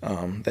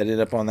that ended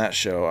up on that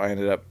show. I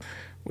ended up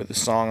with a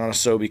song on a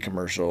Sobe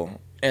commercial,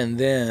 and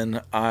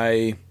then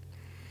I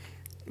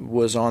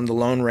was on the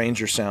Lone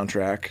Ranger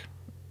soundtrack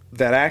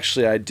that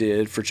actually I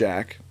did for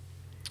Jack.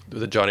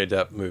 The Johnny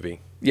Depp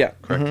movie. Yeah.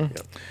 Correct. Mm-hmm.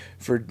 Yeah.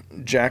 For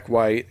Jack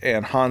White,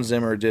 and Hans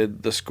Zimmer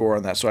did the score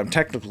on that. So I'm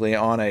technically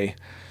on a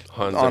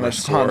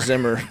Hans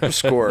Zimmer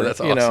score. That's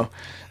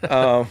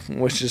awesome.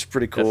 Which is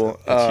pretty cool.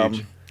 That's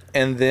huge.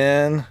 And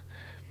then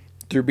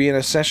through being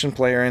a session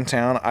player in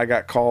town, I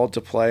got called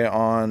to play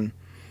on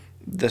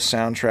the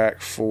soundtrack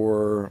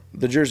for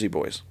the Jersey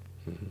Boys.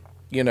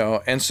 Mm-hmm.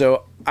 And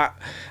so I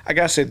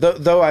gotta say,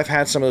 though I've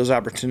had some of those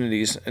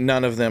opportunities,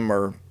 none of them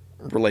are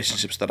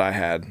relationships that I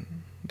had.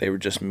 They were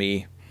just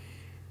me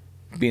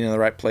being in the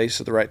right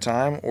place at the right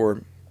time,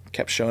 or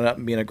kept showing up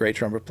and being a great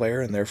trumpet player,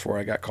 and therefore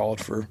I got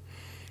called for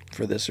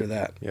this or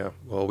that. Yeah.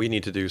 Well, we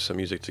need to do some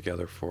music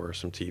together for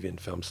some TV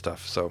and film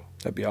stuff. So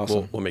that'd be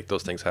awesome. We'll make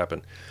those things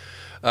happen.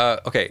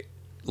 Okay.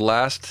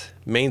 Last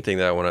main thing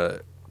that I want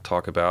to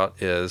talk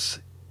about is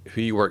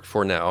who you work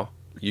for now.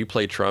 You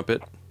play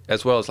trumpet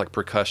as well as like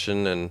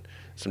percussion and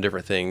some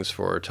different things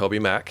for Toby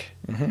Mac,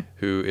 mm-hmm.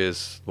 who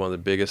is one of the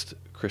biggest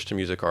Christian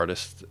music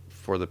artists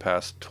for the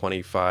past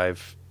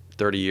 25,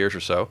 30 years or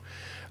so,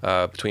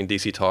 between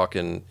DC Talk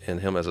and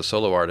him as a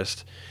solo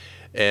artist.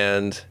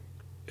 And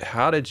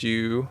how did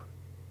you,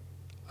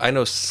 I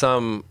know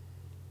some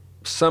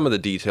of the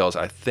details,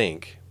 I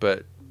think,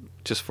 but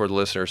just for the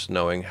listeners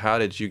knowing, how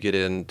did you get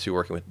into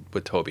working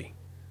with Toby?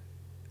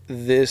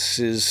 This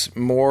is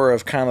more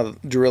of kind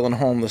of drilling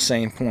home the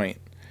same point.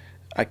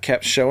 I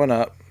kept showing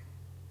up.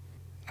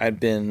 I'd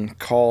been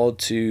called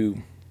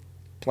to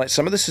play.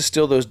 Some of this is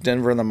still those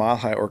Denver and the Mile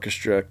High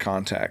Orchestra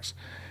contacts.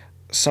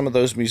 Some of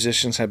those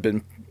musicians had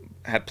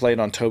played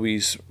on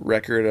Toby's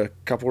record a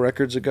couple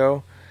records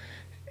ago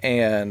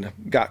and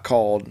got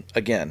called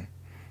again.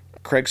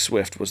 Craig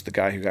Swift was the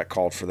guy who got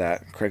called for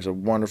that. Craig's a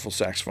wonderful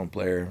saxophone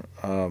player.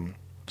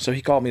 So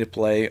he called me to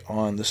play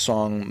on the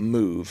song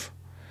Move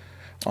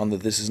on the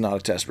This Is Not a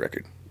Test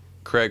record.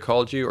 Craig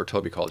called you or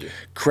Toby called you?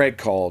 Craig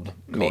called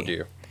me. Called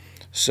you.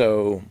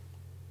 So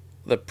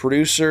the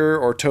producer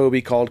or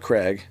Toby called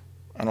Craig.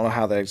 I don't know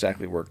how that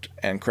exactly worked.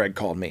 And Craig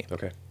called me.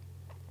 Okay.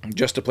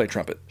 Just to play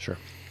trumpet. Sure.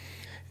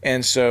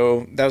 And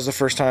so that was the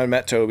first time I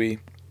met Toby.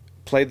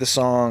 Played the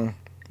song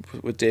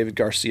with David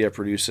Garcia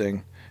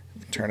producing.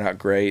 It turned out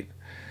great.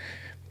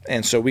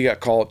 And so we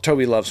got called.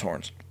 Toby loves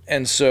horns.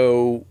 And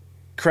so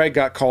Craig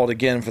got called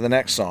again for the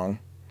next song.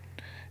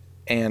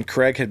 And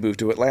Craig had moved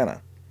to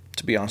Atlanta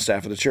to be on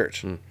staff at the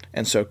church.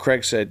 And so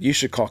Craig said, you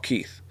should call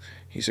Keith.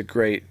 He's a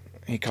great,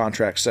 he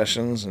contracts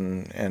sessions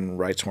and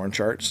writes horn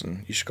charts,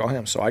 and you should call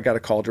him. So I got a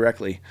call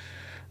directly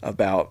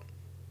about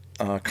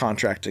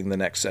contracting the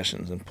next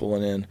sessions and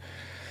pulling in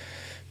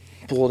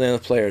the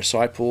players. So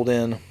I pulled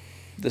in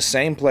the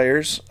same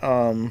players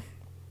that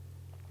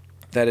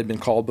had been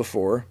called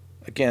before.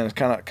 Again,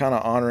 kind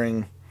of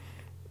honoring,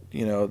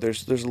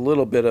 there's a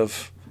little bit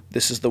of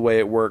this is the way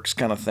it works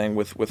kind of thing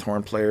with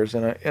horn players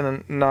in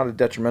a not a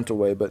detrimental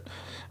way, but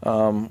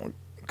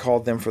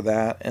called them for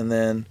that, and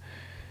then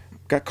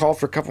got called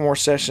for a couple more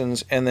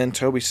sessions, and then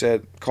Toby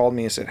called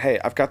me and said, hey,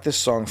 I've got this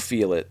song,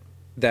 Feel It,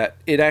 that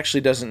it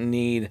actually doesn't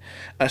need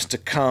us to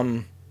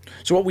come.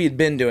 So what we had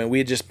been doing, we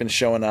had just been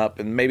showing up,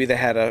 and maybe they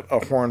had a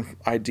horn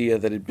idea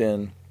that had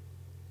been,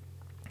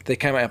 they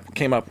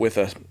came up with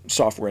a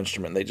software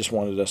instrument. They just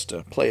wanted us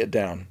to play it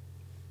down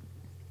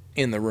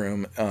in the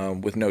room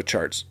with no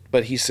charts.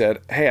 But he said,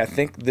 hey, I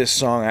think this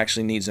song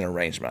actually needs an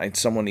arrangement.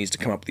 Someone needs to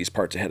come up with these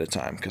parts ahead of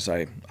time because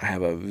I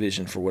have a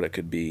vision for what it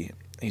could be.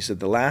 He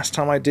said, the last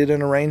time I did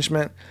an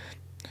arrangement,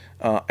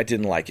 I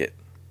didn't like it.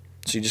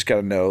 So you just got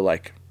to know,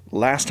 like,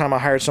 last time I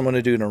hired someone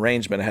to do an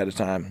arrangement ahead of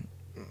time,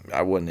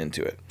 I wasn't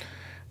into it.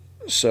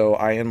 So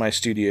I, in my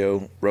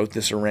studio, wrote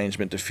this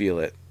arrangement to Feel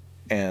It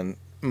and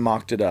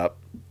mocked it up.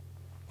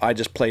 I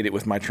just played it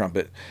with my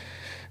trumpet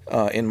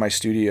in my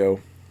studio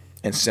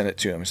and sent it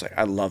to him. He's like,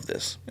 I love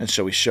this. And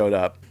so we showed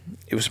up.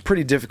 It was a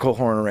pretty difficult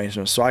horn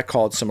arrangement, so I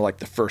called some of like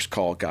the first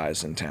call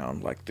guys in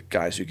town, like the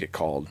guys who get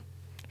called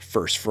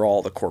first for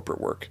all the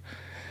corporate work.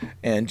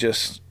 And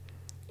just,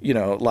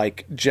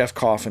 like Jeff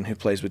Coffin, who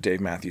plays with Dave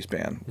Matthews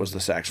Band, was the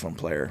saxophone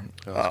player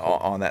cool.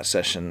 On that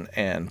session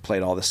and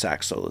played all the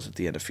sax solos at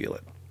the end of Feel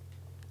It.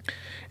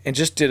 And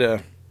just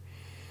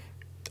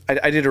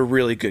I did a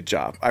really good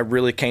job. I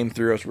really came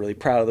through. I was really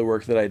proud of the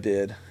work that I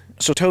did.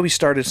 So Toby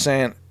started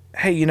saying,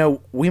 hey,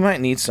 we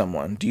might need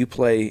someone. Do you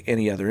play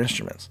any other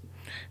instruments?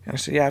 And I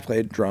said, yeah, I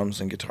played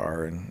drums and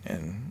guitar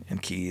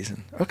and keys.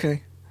 And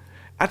okay.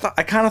 I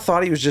kind of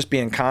thought he was just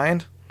being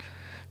kind,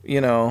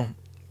 And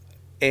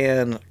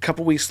a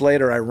couple weeks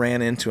later, I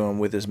ran into him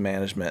with his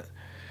management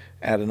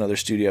at another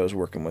studio I was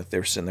working with. They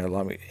were sitting there,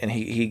 and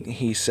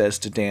he says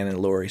to Dan and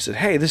Lori, he said,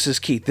 hey, this is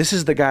Keith. This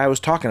is the guy I was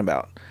talking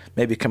about,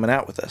 maybe coming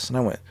out with us. And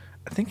I went,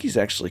 I think he's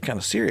actually kind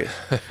of serious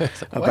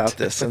about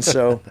this. And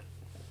so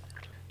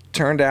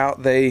turned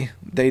out they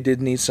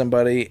did need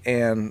somebody,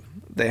 and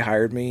they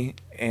hired me,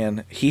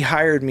 and he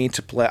hired me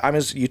to play. I'm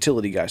his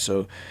utility guy,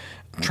 so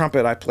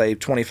trumpet I play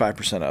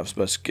 25% of,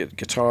 but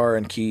guitar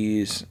and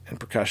keys and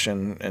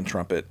percussion and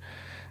trumpet.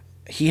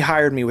 He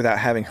hired me without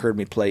having heard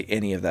me play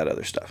any of that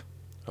other stuff.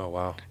 Oh,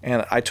 wow.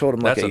 And I told him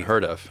that's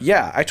unheard of.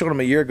 Yeah, I told him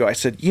a year ago, I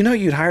said,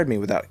 you'd hired me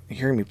without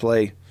hearing me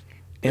play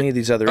any of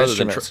these other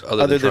instruments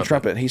other than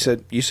trumpet. He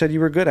said, you said you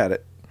were good at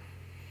it.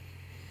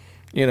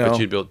 But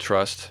you built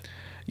trust.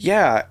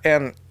 Yeah,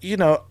 and,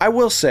 I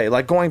will say,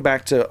 like going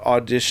back to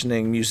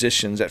auditioning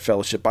musicians at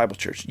Fellowship Bible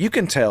Church, you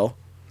can tell.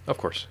 Of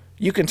course.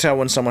 You can tell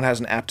when someone has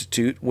an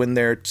aptitude, when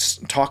they're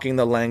talking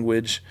the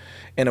language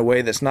in a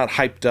way that's not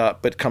hyped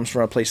up, but comes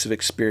from a place of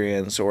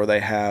experience, or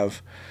they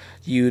have,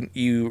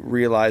 you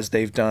realize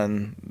they've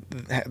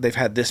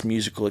had this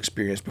musical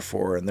experience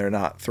before, and they're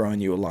not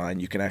throwing you a line.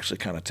 You can actually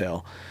kind of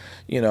tell,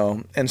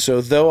 And so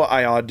though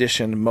I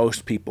auditioned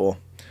most people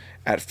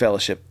at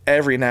Fellowship,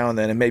 every now and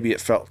then, and maybe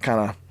it felt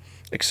kind of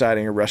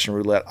exciting or Russian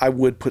roulette, I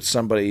would put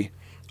somebody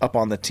up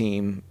on the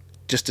team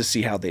just to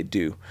see how they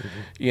do,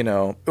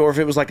 or if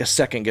it was like a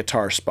second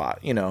guitar spot,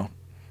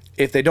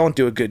 if they don't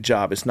do a good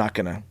job, it's not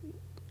gonna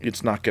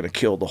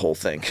kill the whole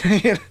thing,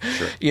 Sure.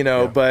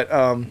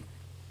 Yeah.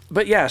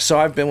 But yeah, so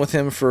I've been with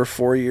him for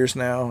 4 years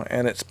now,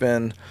 and it's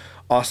been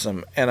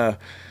awesome, and a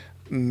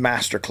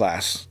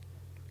masterclass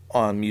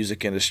on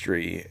music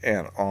industry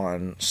and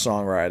on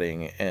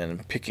songwriting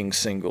and picking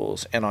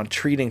singles and on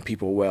treating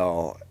people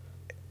well.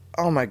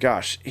 Oh my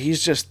gosh,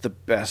 he's just the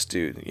best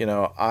dude.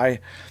 I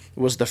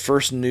was the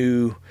first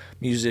new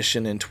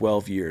musician in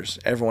 12 years.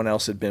 Everyone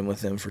else had been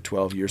with him for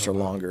 12 years or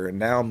longer, and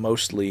now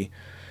mostly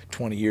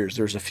 20 years.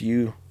 There's a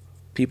few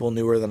people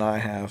newer than I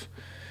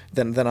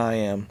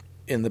am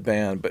in the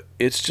band, but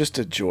it's just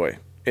a joy.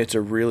 It's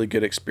a really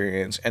good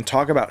experience. And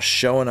talk about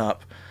showing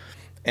up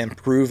and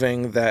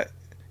proving that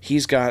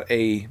he's got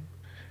a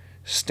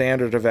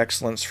standard of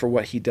excellence for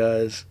what he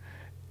does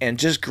and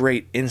just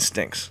great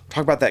instincts.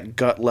 Talk about that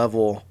gut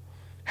level,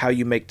 how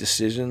you make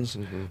decisions.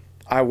 Mm-hmm.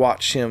 I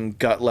watch him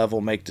gut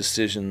level make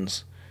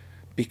decisions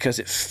because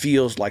it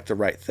feels like the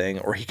right thing,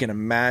 or he can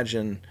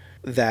imagine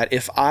that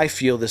if I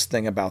feel this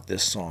thing about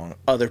this song,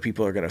 other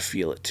people are going to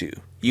feel it too.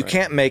 You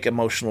can't make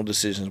emotional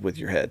decisions with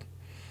your head,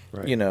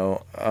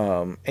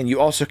 and you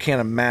also can't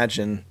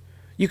imagine.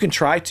 You can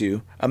try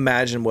to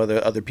imagine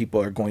whether other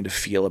people are going to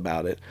feel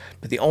about it,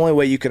 but the only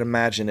way you can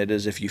imagine it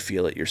is if you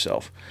feel it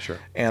yourself. Sure.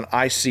 And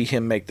I see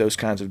him make those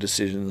kinds of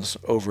decisions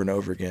over and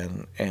over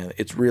again, and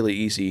it's really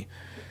easy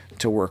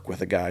to work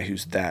with a guy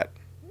who's that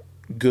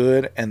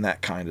good and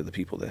that kind of the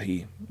people that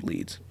he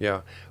leads.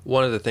 Yeah.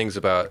 One of the things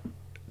about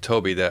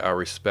Toby that I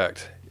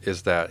respect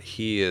is that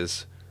he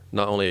is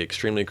not only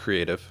extremely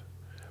creative,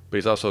 but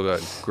he's also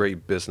got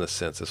great business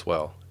sense as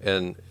well.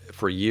 And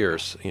for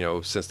years,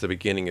 since the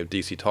beginning of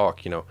DC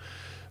Talk,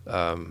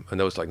 And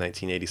that was like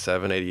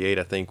 1987, 88,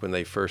 I think, when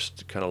they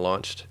first kind of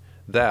launched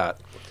that.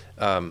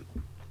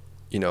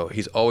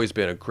 He's always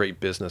been a great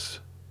business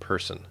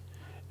person.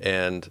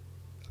 And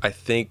I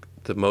think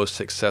the most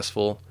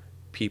successful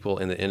people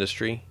in the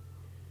industry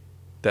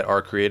that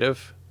are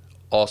creative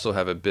also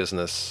have a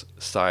business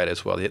side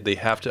as well. You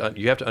have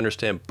to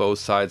understand both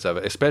sides of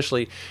it,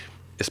 especially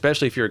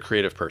if you're a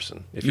creative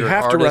person. If You you're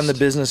have an to run artist, the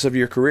business of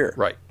your career.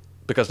 right?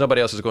 Because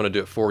nobody else is going to do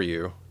it for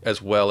you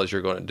as well as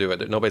you're going to do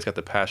it. Nobody's got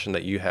the passion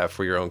that you have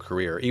for your own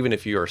career, even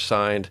if you are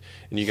signed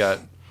and you got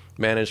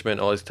management,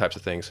 all these types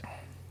of things,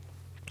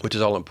 which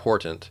is all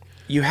important.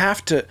 You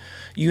have to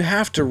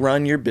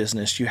run your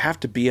business. You have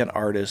to be an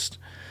artist.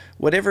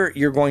 Whatever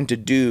you're going to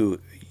do,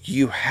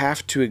 you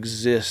have to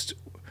exist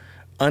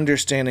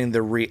understanding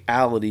the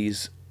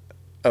realities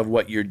of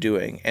what you're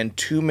doing. And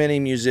too many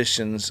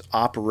musicians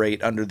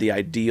operate under the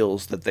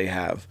ideals that they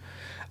have.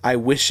 I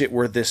wish it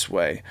were this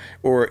way,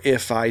 or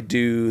if I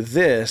do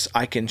this,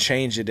 I can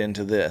change it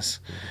into this,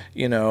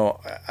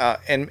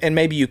 and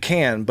maybe you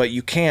can, but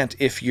you can't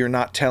if you're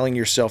not telling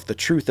yourself the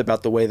truth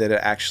about the way that it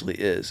actually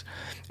is.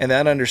 And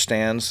that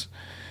understands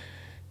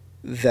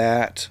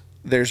that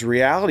there's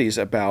realities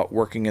about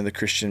working in the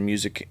Christian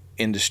music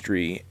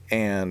industry,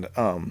 and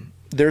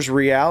there's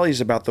realities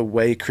about the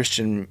way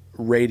Christian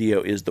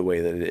radio is the way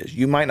that it is.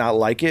 You might not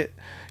like it.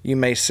 You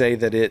may say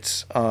that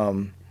it's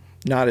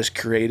not as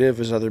creative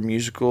as other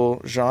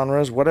musical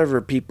genres,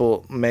 whatever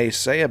people may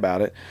say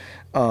about it.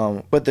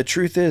 But the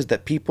truth is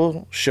that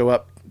people show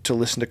up to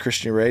listen to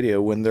Christian radio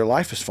when their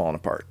life is falling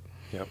apart.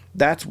 Yep.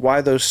 That's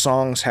why those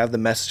songs have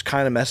the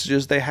kind of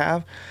messages they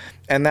have.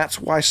 And that's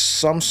why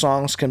some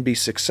songs can be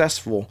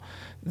successful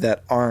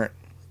that aren't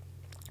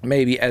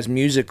maybe as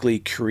musically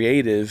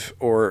creative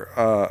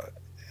or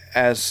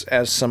as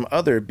some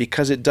other,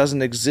 because it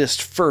doesn't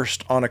exist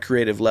first on a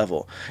creative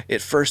level.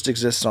 It first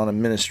exists on a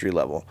ministry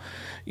level,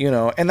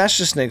 and that's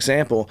just an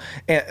example.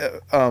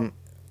 And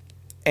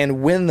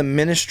when the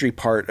ministry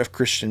part of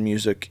Christian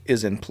music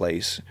is in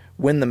place,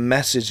 when the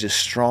message is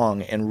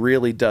strong and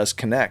really does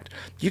connect,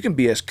 you can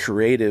be as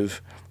creative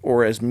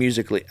or as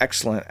musically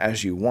excellent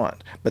as you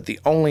want, but the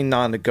only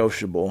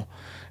non-negotiable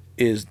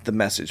is the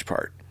message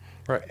part.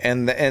 Right.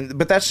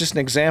 But that's just an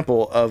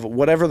example of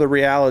whatever the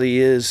reality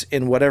is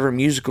in whatever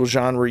musical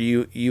genre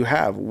you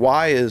have.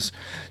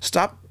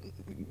 Stop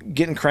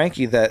getting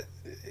cranky that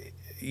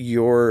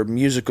your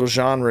musical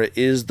genre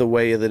is the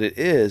way that it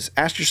is.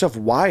 Ask yourself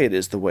why it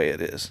is the way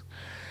it is.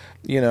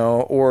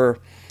 Or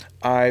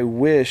I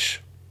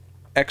wish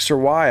X or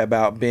Y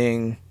about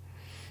being,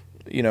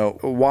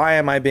 why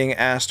am I being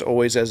asked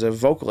always as a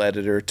vocal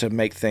editor to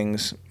make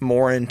things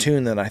more in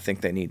tune than I think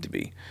they need to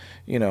be?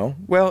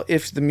 Well,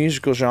 if the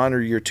musical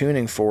genre you're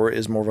tuning for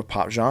is more of a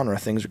pop genre,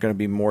 things are going to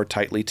be more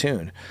tightly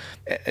tuned.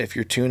 If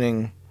you're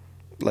tuning,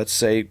 let's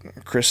say,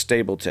 Chris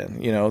Stapleton,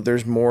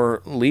 there's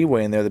more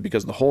leeway in there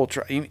because the whole,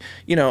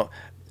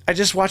 I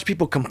just watch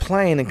people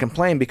complain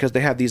because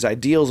they have these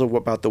ideals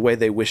about the way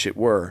they wish it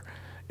were.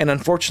 And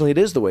unfortunately, it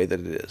is the way that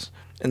it is.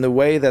 And the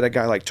way that a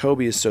guy like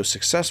Toby is so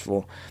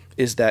successful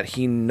is that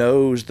he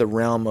knows the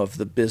realm of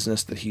the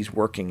business that he's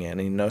working in,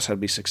 and he knows how to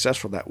be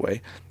successful that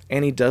way.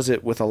 And he does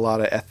it with a lot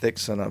of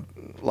ethics and a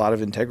lot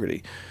of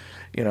integrity,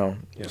 Yeah.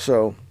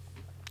 So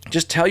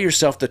just tell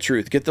yourself the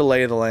truth. Get the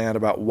lay of the land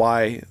about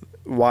why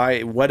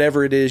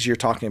whatever it is you're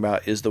talking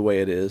about is the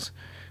way it is,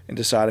 and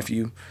decide if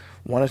you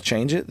want to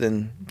change it,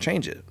 then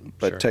change it.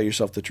 But Tell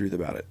yourself the truth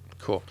about it.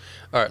 Cool.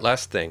 All right,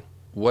 last thing.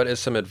 What is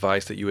some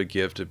advice that you would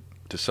give to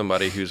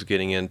somebody who's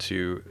getting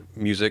into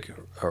music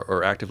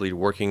or actively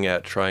working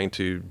at trying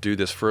to do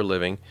this for a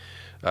living?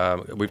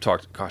 We've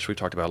talked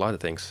about a lot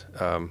of things.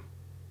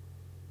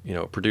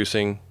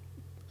 Producing,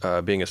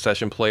 being a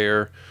session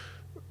player,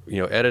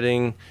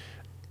 editing,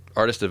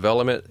 artist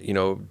development,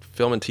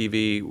 film and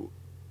TV.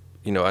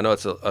 I know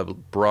it's a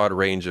broad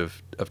range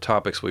of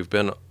topics we've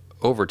been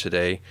over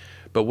today,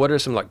 but what are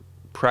some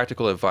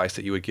practical advice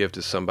that you would give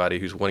to somebody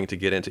who's wanting to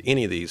get into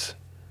any of these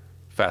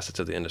facets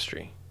of the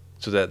industry,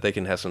 so that they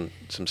can have some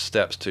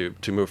steps to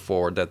move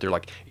forward, that they're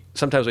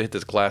sometimes we hit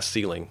this glass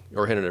ceiling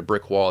or hitting a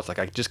brick wall. It's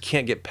I just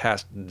can't get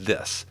past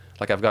this.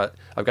 I've got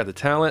the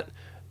talent,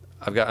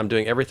 I'm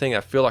doing everything,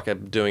 I feel like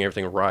I'm doing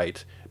everything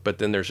right, but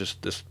then there's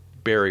just this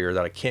barrier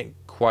that I can't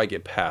quite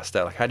get past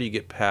that. How do you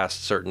get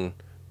past certain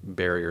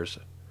barriers,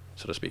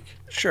 so to speak?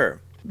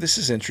 Sure. This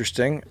is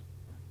interesting.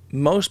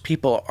 Most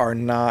people are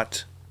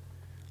not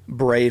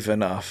brave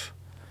enough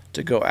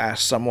to go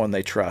ask someone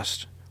they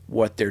trust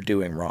what they're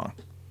doing wrong.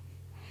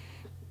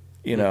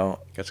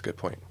 That's a good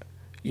point.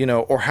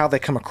 Or how they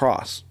come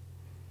across.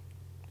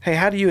 Hey,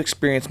 how do you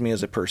experience me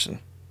as a person?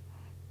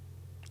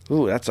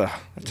 Ooh, that's a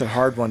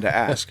hard one to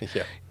ask.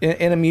 Yeah.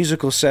 In a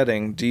musical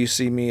setting, do you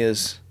see me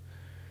as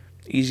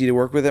easy to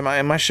work with?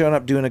 Am I showing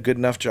up doing a good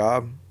enough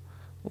job?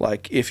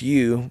 If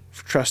you,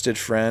 trusted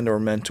friend or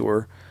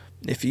mentor,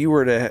 if you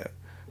were to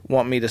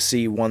want me to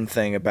see one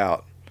thing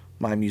about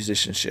my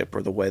musicianship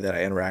or the way that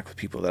I interact with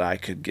people that I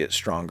could get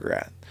stronger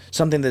at,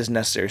 something that is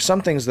necessary.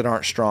 Some things that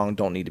aren't strong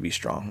don't need to be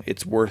strong.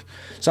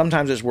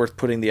 Sometimes it's worth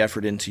putting the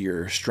effort into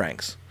your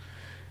strengths.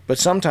 But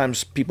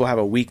sometimes people have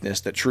a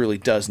weakness that truly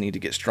does need to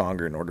get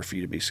stronger in order for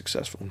you to be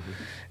successful.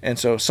 And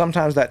so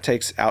sometimes that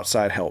takes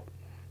outside help.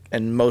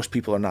 And most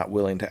people are not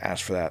willing to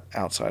ask for that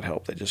outside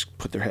help. They just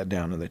put their head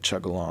down and they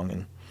chug along.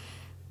 And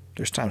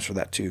there's times for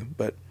that too.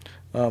 But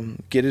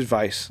get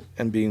advice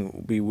and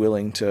be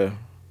willing to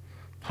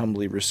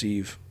humbly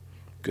receive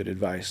good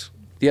advice.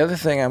 The other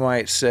thing I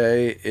might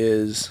say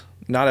is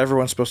not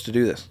everyone's supposed to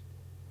do this.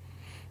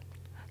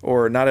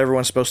 Or not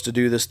everyone's supposed to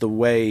do this the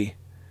way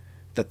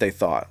that they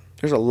thought.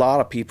 There's a lot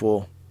of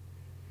people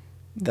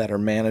that are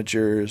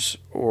managers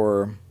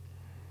or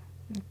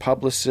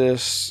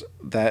publicists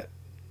that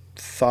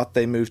thought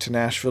they moved to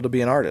Nashville to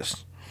be an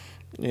artist,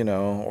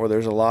 or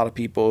there's a lot of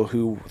people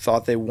who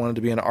thought they wanted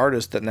to be an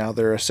artist that now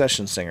they're a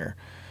session singer,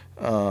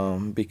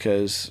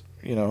 because,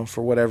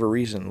 for whatever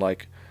reason,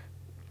 like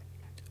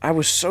I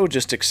was so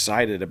just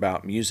excited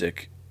about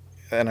music.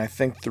 And I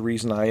think the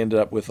reason I ended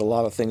up with a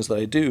lot of things that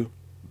I do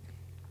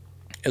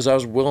is I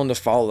was willing to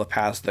follow the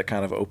paths that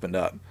kind of opened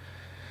up.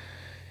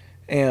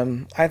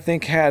 And I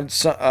think had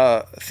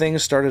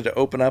things started to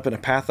open up in a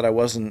path that I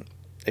wasn't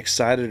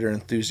excited or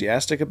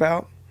enthusiastic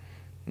about,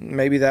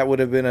 maybe that would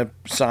have been a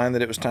sign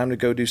that it was time to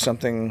go do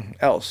something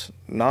else,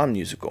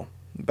 non-musical.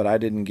 But I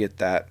didn't get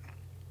that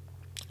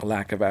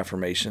lack of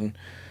affirmation.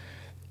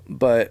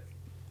 But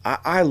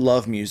I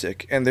love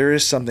music, and there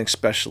is something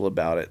special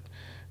about it.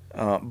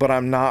 But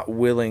I'm not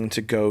willing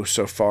to go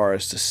so far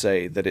as to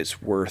say that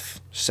it's worth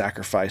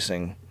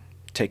sacrificing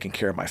taking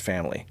care of my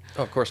family.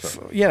 Oh, of course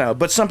not.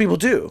 But some people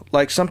do.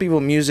 Like some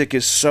people, music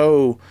is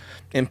so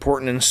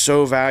important and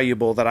so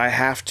valuable that I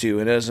have to,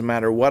 and it doesn't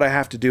matter what I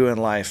have to do in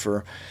life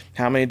or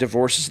how many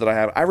divorces that I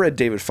have. I read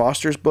David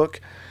Foster's book,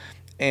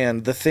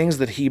 and the things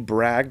that he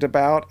bragged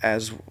about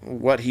as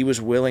what he was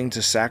willing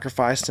to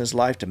sacrifice in his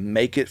life to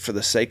make it for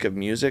the sake of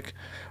music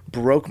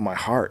broke my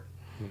heart.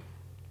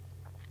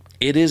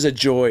 It is a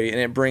joy, and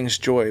it brings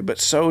joy, but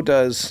so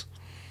does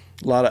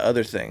a lot of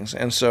other things.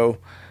 And so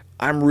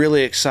I'm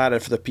really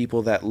excited for the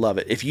people that love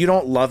it. If you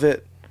don't love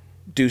it,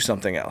 do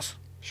something else.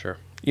 Sure.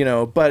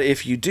 But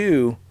if you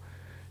do,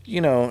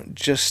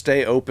 just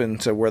stay open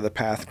to where the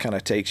path kind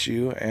of takes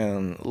you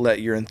and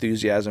let your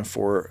enthusiasm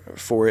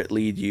for it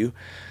lead you.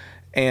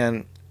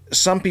 And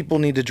some people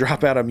need to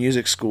drop out of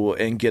music school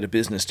and get a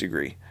business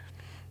degree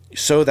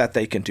so that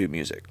they can do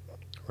music.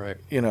 Right.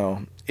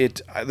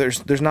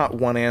 There's not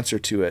one answer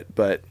to it,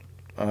 but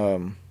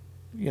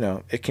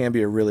it can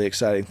be a really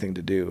exciting thing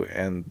to do,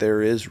 and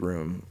there is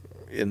room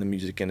in the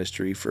music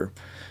industry for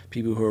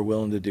people who are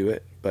willing to do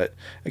it. But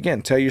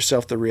again, tell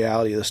yourself the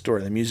reality of the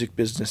story. The music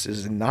business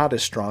is not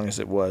as strong as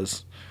it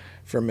was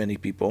for many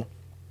people,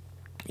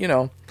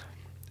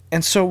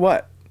 and so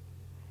what?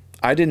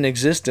 I didn't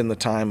exist in the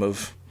time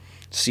of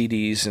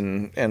CDs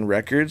and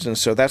records, and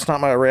so that's not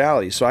my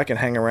reality. So I can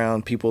hang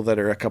around people that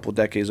are a couple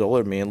decades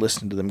older than me and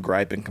listen to them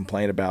gripe and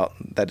complain about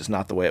that is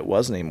not the way it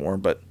was anymore,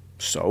 but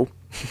so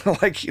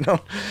Right.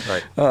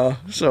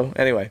 So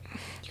anyway,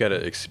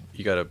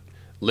 you gotta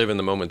live in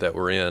the moment that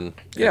we're in,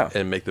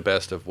 and make the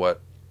best of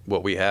what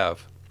we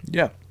have.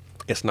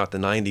 It's not the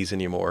 90s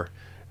anymore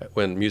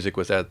when music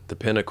was at the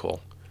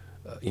pinnacle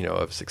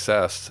of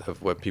success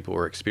of what people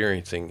were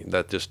experiencing.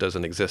 That just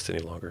doesn't exist any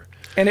longer,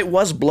 and it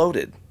was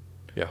bloated.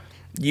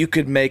 You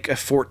could make a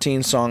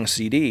 14-song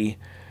CD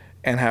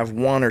and have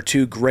one or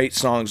two great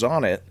songs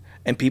on it,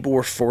 and people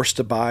were forced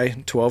to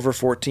buy 12 or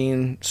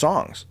 14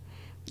 songs.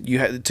 You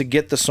had to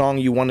get the song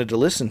you wanted to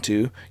listen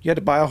to, you had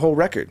to buy a whole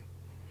record.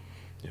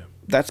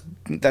 That's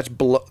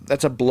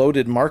a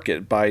bloated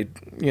market by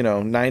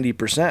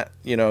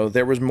 90%.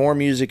 There was more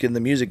music in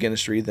the music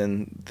industry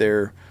than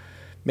there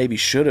maybe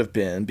should have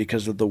been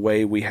because of the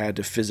way we had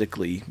to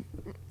physically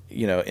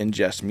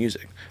ingest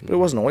music. But it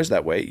wasn't always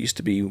that way. It used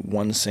to be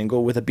one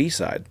single with a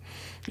B-side,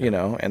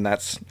 and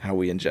that's how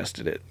we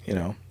ingested it,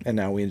 and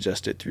now we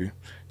ingest it through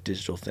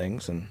digital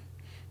things, and,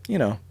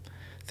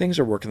 things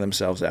are working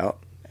themselves out.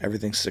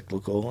 Everything's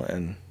cyclical,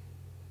 and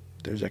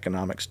there's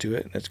economics to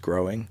it, and it's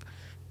growing.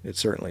 It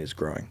certainly is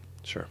growing.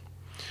 Sure.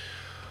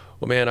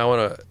 Well, man, I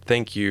want to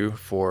thank you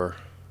for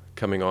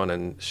coming on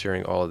and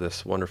sharing all of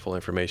this wonderful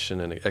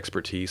information and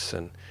expertise,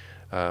 and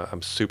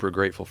I'm super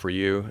grateful for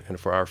you and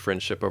for our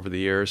friendship over the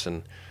years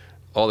and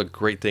all the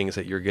great things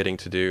that you're getting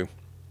to do,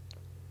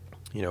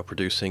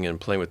 producing and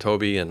playing with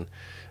Toby and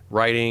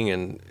writing,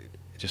 and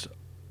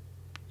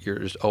you're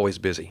just always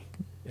busy.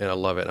 And I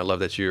love it. I love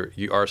that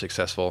you are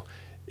successful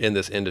in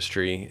this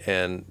industry,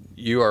 and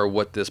you are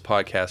what this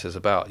podcast is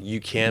about. You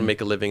can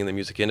make a living in the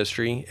music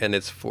industry, and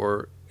it's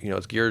for,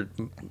 it's geared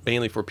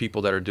mainly for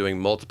people that are doing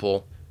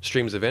multiple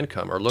streams of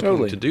income or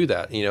looking to do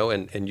that,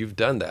 and you've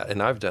done that,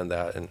 and I've done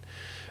that. And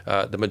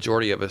the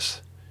majority of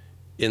us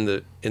in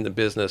the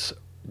business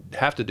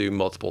have to do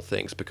multiple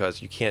things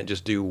because you can't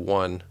just do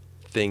one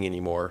thing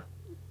anymore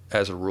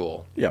as a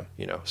rule.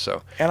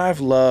 So. And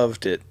I've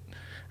loved it.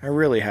 I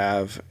really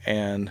have.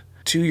 And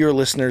to your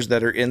listeners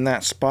that are in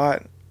that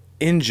spot,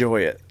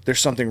 enjoy it. There's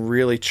something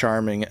really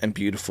charming and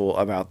beautiful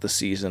about the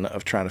season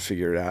of trying to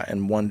figure it out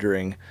and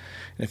wondering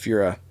if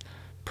you're a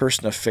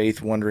person of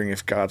faith, wondering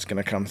if God's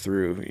going to come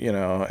through,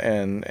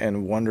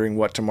 and wondering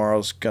what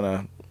tomorrow's going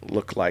to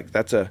look like.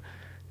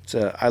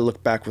 I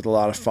look back with a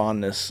lot of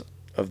fondness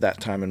of that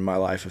time in my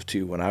life of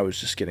two, when I was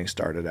just getting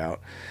started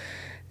out.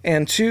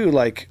 And two,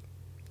 like,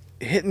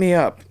 hit me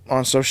up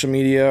on social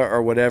media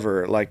or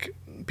whatever. Like,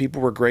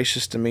 people were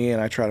gracious to me,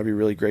 and I try to be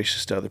really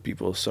gracious to other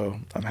people. So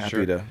I'm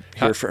happy to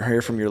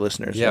hear from your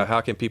listeners. Yeah.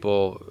 How can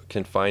people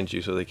find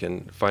you so they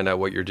can find out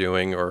what you're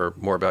doing or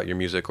more about your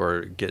music,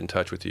 or get in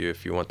touch with you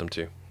if you want them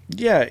to?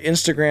 Yeah.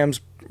 Instagram's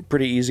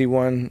pretty easy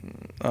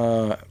one.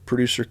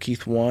 Producer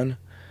Keith 1.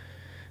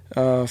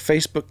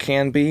 Facebook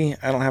can be.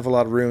 I don't have a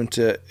lot of room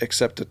to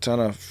accept a ton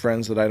of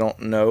friends that I don't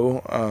know.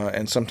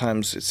 And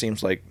sometimes it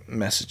seems like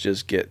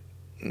messages get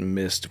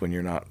missed when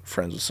you're not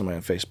friends with somebody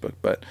on Facebook.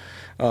 But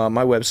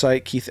my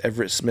website,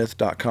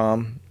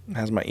 KeithEverettSmith.com,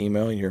 has my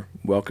email, and you're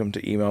welcome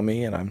to email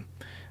me, and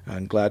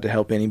I'm glad to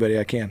help anybody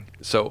I can.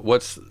 So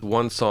what's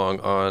one song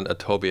on a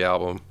Toby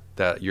album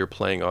that you're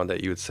playing on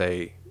that you would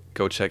say,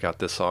 go check out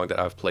this song that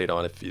I've played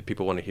on if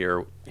people want to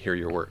hear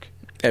your work?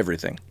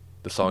 Everything.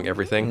 The song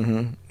Everything?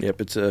 Mm-hmm.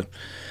 Yep, it's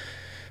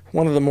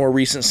one of the more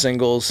recent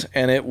singles,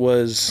 and it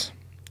was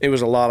a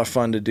lot of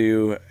fun to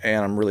do,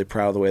 and I'm really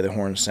proud of the way the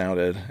horns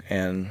sounded.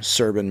 And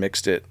Serban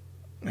mixed it,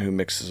 who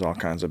mixes all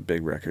kinds of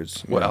big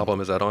records. What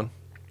album is that on?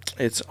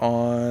 It's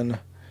on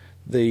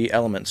the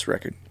Elements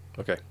record.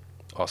 Okay,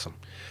 awesome.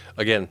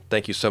 Again,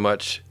 thank you so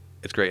much.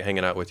 It's great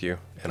hanging out with you,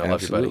 and I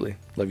love you, buddy. Absolutely.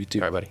 Love you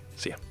too. All right, buddy.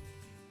 See ya.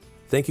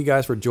 Thank you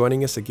guys for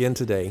joining us again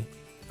today.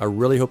 I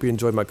really hope you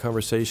enjoyed my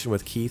conversation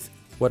with Keith.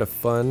 What a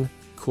fun,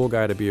 cool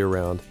guy to be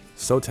around.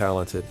 So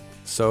talented,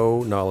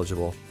 so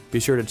knowledgeable. Be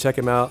sure to check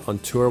him out on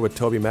tour with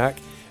Toby Mac,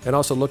 and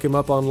also look him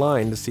up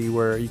online to see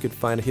where you could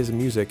find his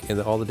music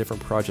and all the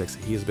different projects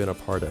he has been a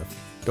part of.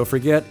 Don't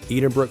forget,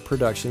 Edenbrook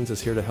Productions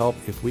is here to help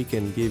if we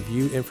can give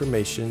you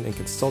information and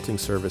consulting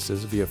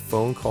services via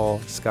phone call,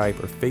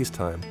 Skype, or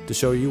FaceTime to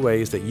show you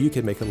ways that you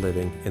can make a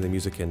living in the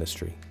music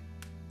industry.